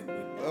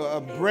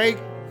 break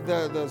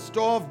the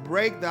stove,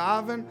 break the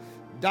oven,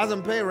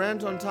 doesn't pay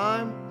rent on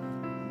time.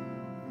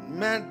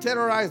 Man,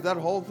 terrorize that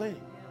whole thing.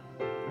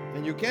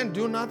 And you can't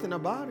do nothing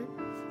about it.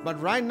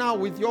 But right now,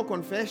 with your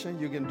confession,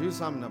 you can do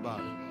something about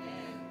it.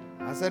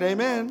 I said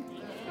amen.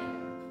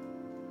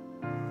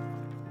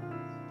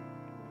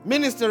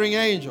 Ministering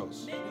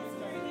angels,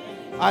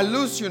 I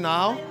loose you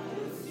now.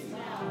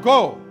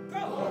 Go.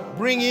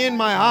 Bring in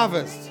my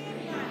harvest.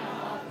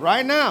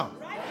 Right now.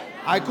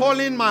 I call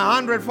in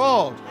my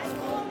 100-fold.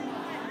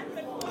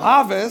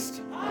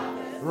 Harvest.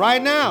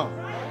 Right now.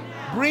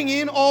 Bring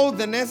in all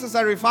the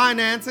necessary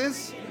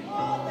finances.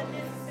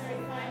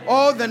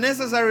 All the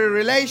necessary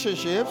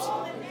relationships.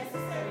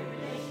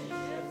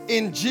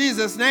 In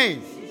Jesus'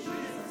 name.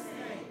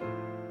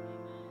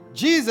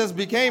 Jesus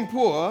became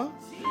poor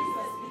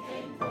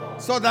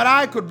so that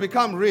I could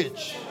become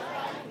rich.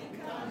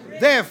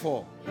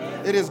 Therefore,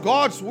 it is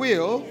God's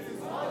will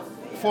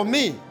for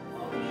me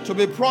to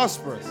be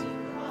prosperous.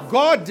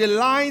 God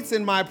delights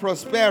in my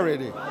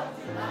prosperity.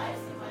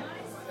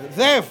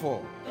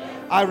 Therefore,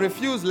 I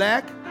refuse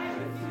lack.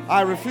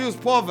 I refuse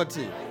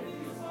poverty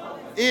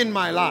in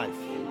my life.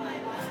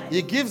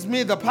 He gives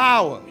me the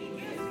power,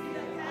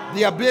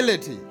 the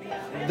ability,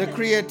 the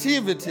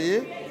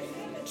creativity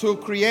to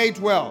create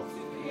wealth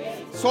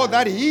so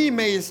that he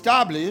may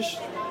establish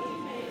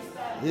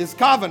his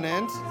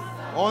covenant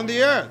on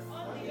the earth.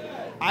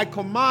 I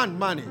command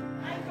money,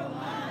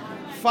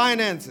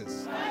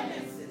 finances,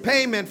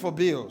 payment for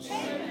bills,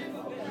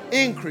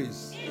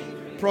 increase,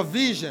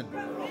 provision,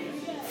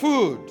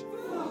 food,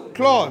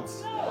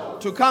 clothes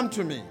to come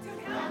to me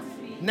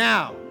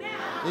now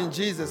in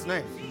Jesus'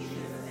 name.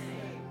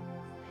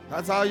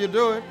 That's how you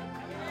do it.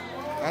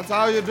 That's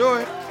how you do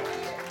it.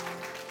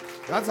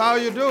 That's how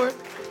you do it.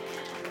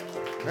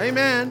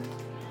 Amen.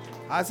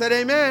 I said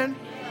amen.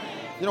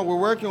 You know, we're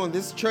working on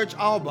this church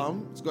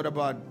album. It's got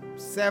about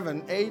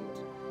 7, 8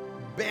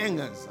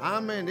 bangers.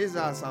 I mean, these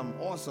are some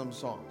awesome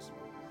songs.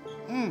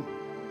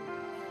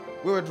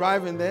 We were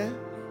driving there,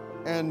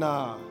 and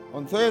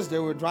on Thursday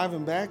we were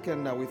driving back,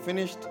 and we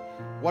finished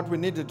what we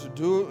needed to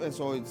do, and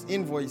so it's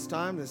invoice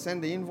time. They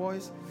send the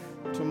invoice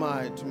to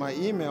my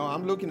email.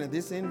 I'm looking at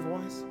this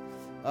invoice,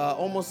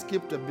 almost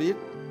skipped a bit,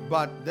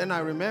 but then I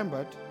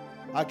remembered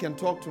I can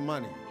talk to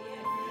money.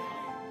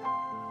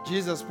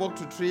 Jesus spoke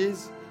to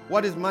trees.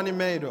 What is money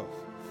made of?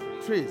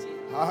 Trees.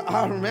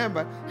 I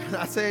remember,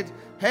 I said,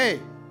 hey,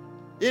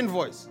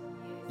 invoice,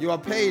 you are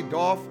paid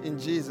off in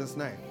Jesus'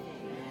 name.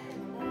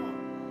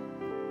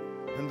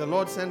 And the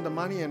Lord sent the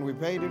money and we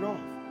paid it off.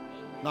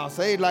 Now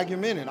say it like you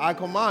mean it. I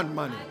command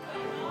money.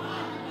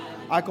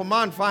 I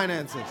command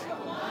finances.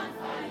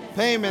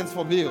 Payments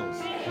for bills.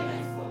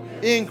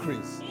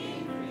 Increase.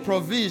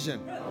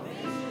 Provision.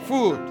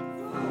 Food.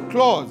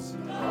 Clothes.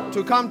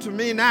 To come to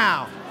me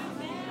now.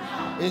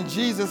 In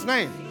Jesus'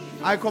 name.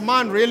 I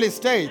command real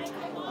estate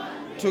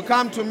to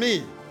come to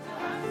me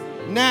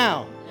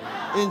now.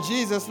 In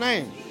Jesus'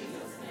 name.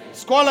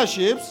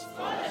 Scholarships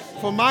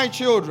for my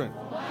children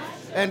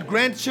and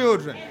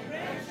grandchildren.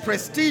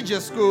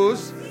 Prestigious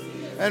schools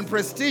and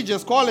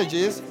prestigious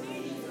colleges.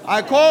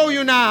 I call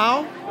you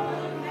now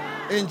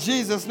in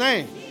Jesus'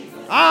 name.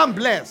 I'm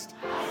blessed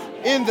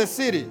in the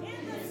city.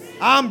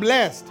 I'm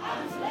blessed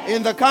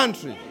in the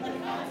country.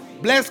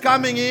 Blessed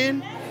coming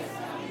in,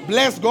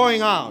 blessed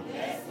going out.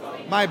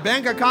 My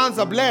bank accounts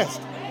are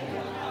blessed.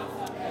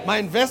 My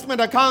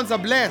investment accounts are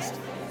blessed.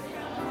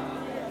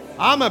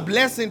 I'm a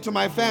blessing to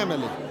my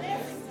family.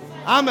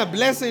 I'm a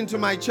blessing to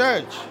my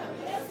church.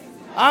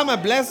 I'm a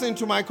blessing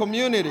to my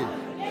community.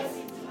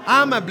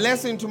 I'm a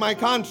blessing to my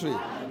country.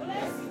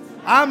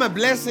 I'm a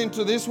blessing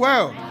to this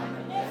world.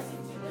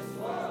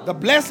 The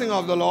blessing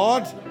of the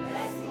Lord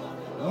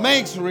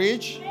makes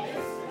rich,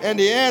 and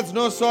He adds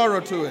no sorrow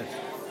to it.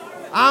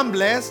 I'm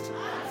blessed,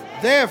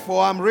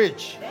 therefore I'm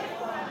rich.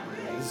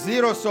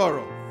 Zero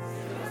sorrow.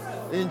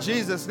 In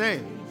Jesus'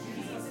 name.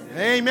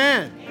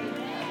 Amen.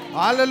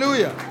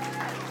 Hallelujah.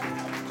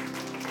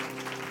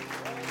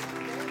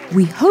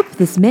 We hope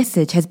this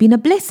message has been a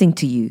blessing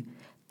to you.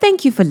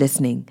 Thank you for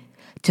listening.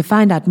 To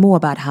find out more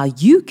about how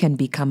you can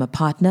become a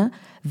partner,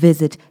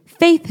 visit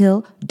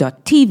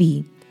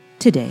faithhill.tv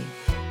today.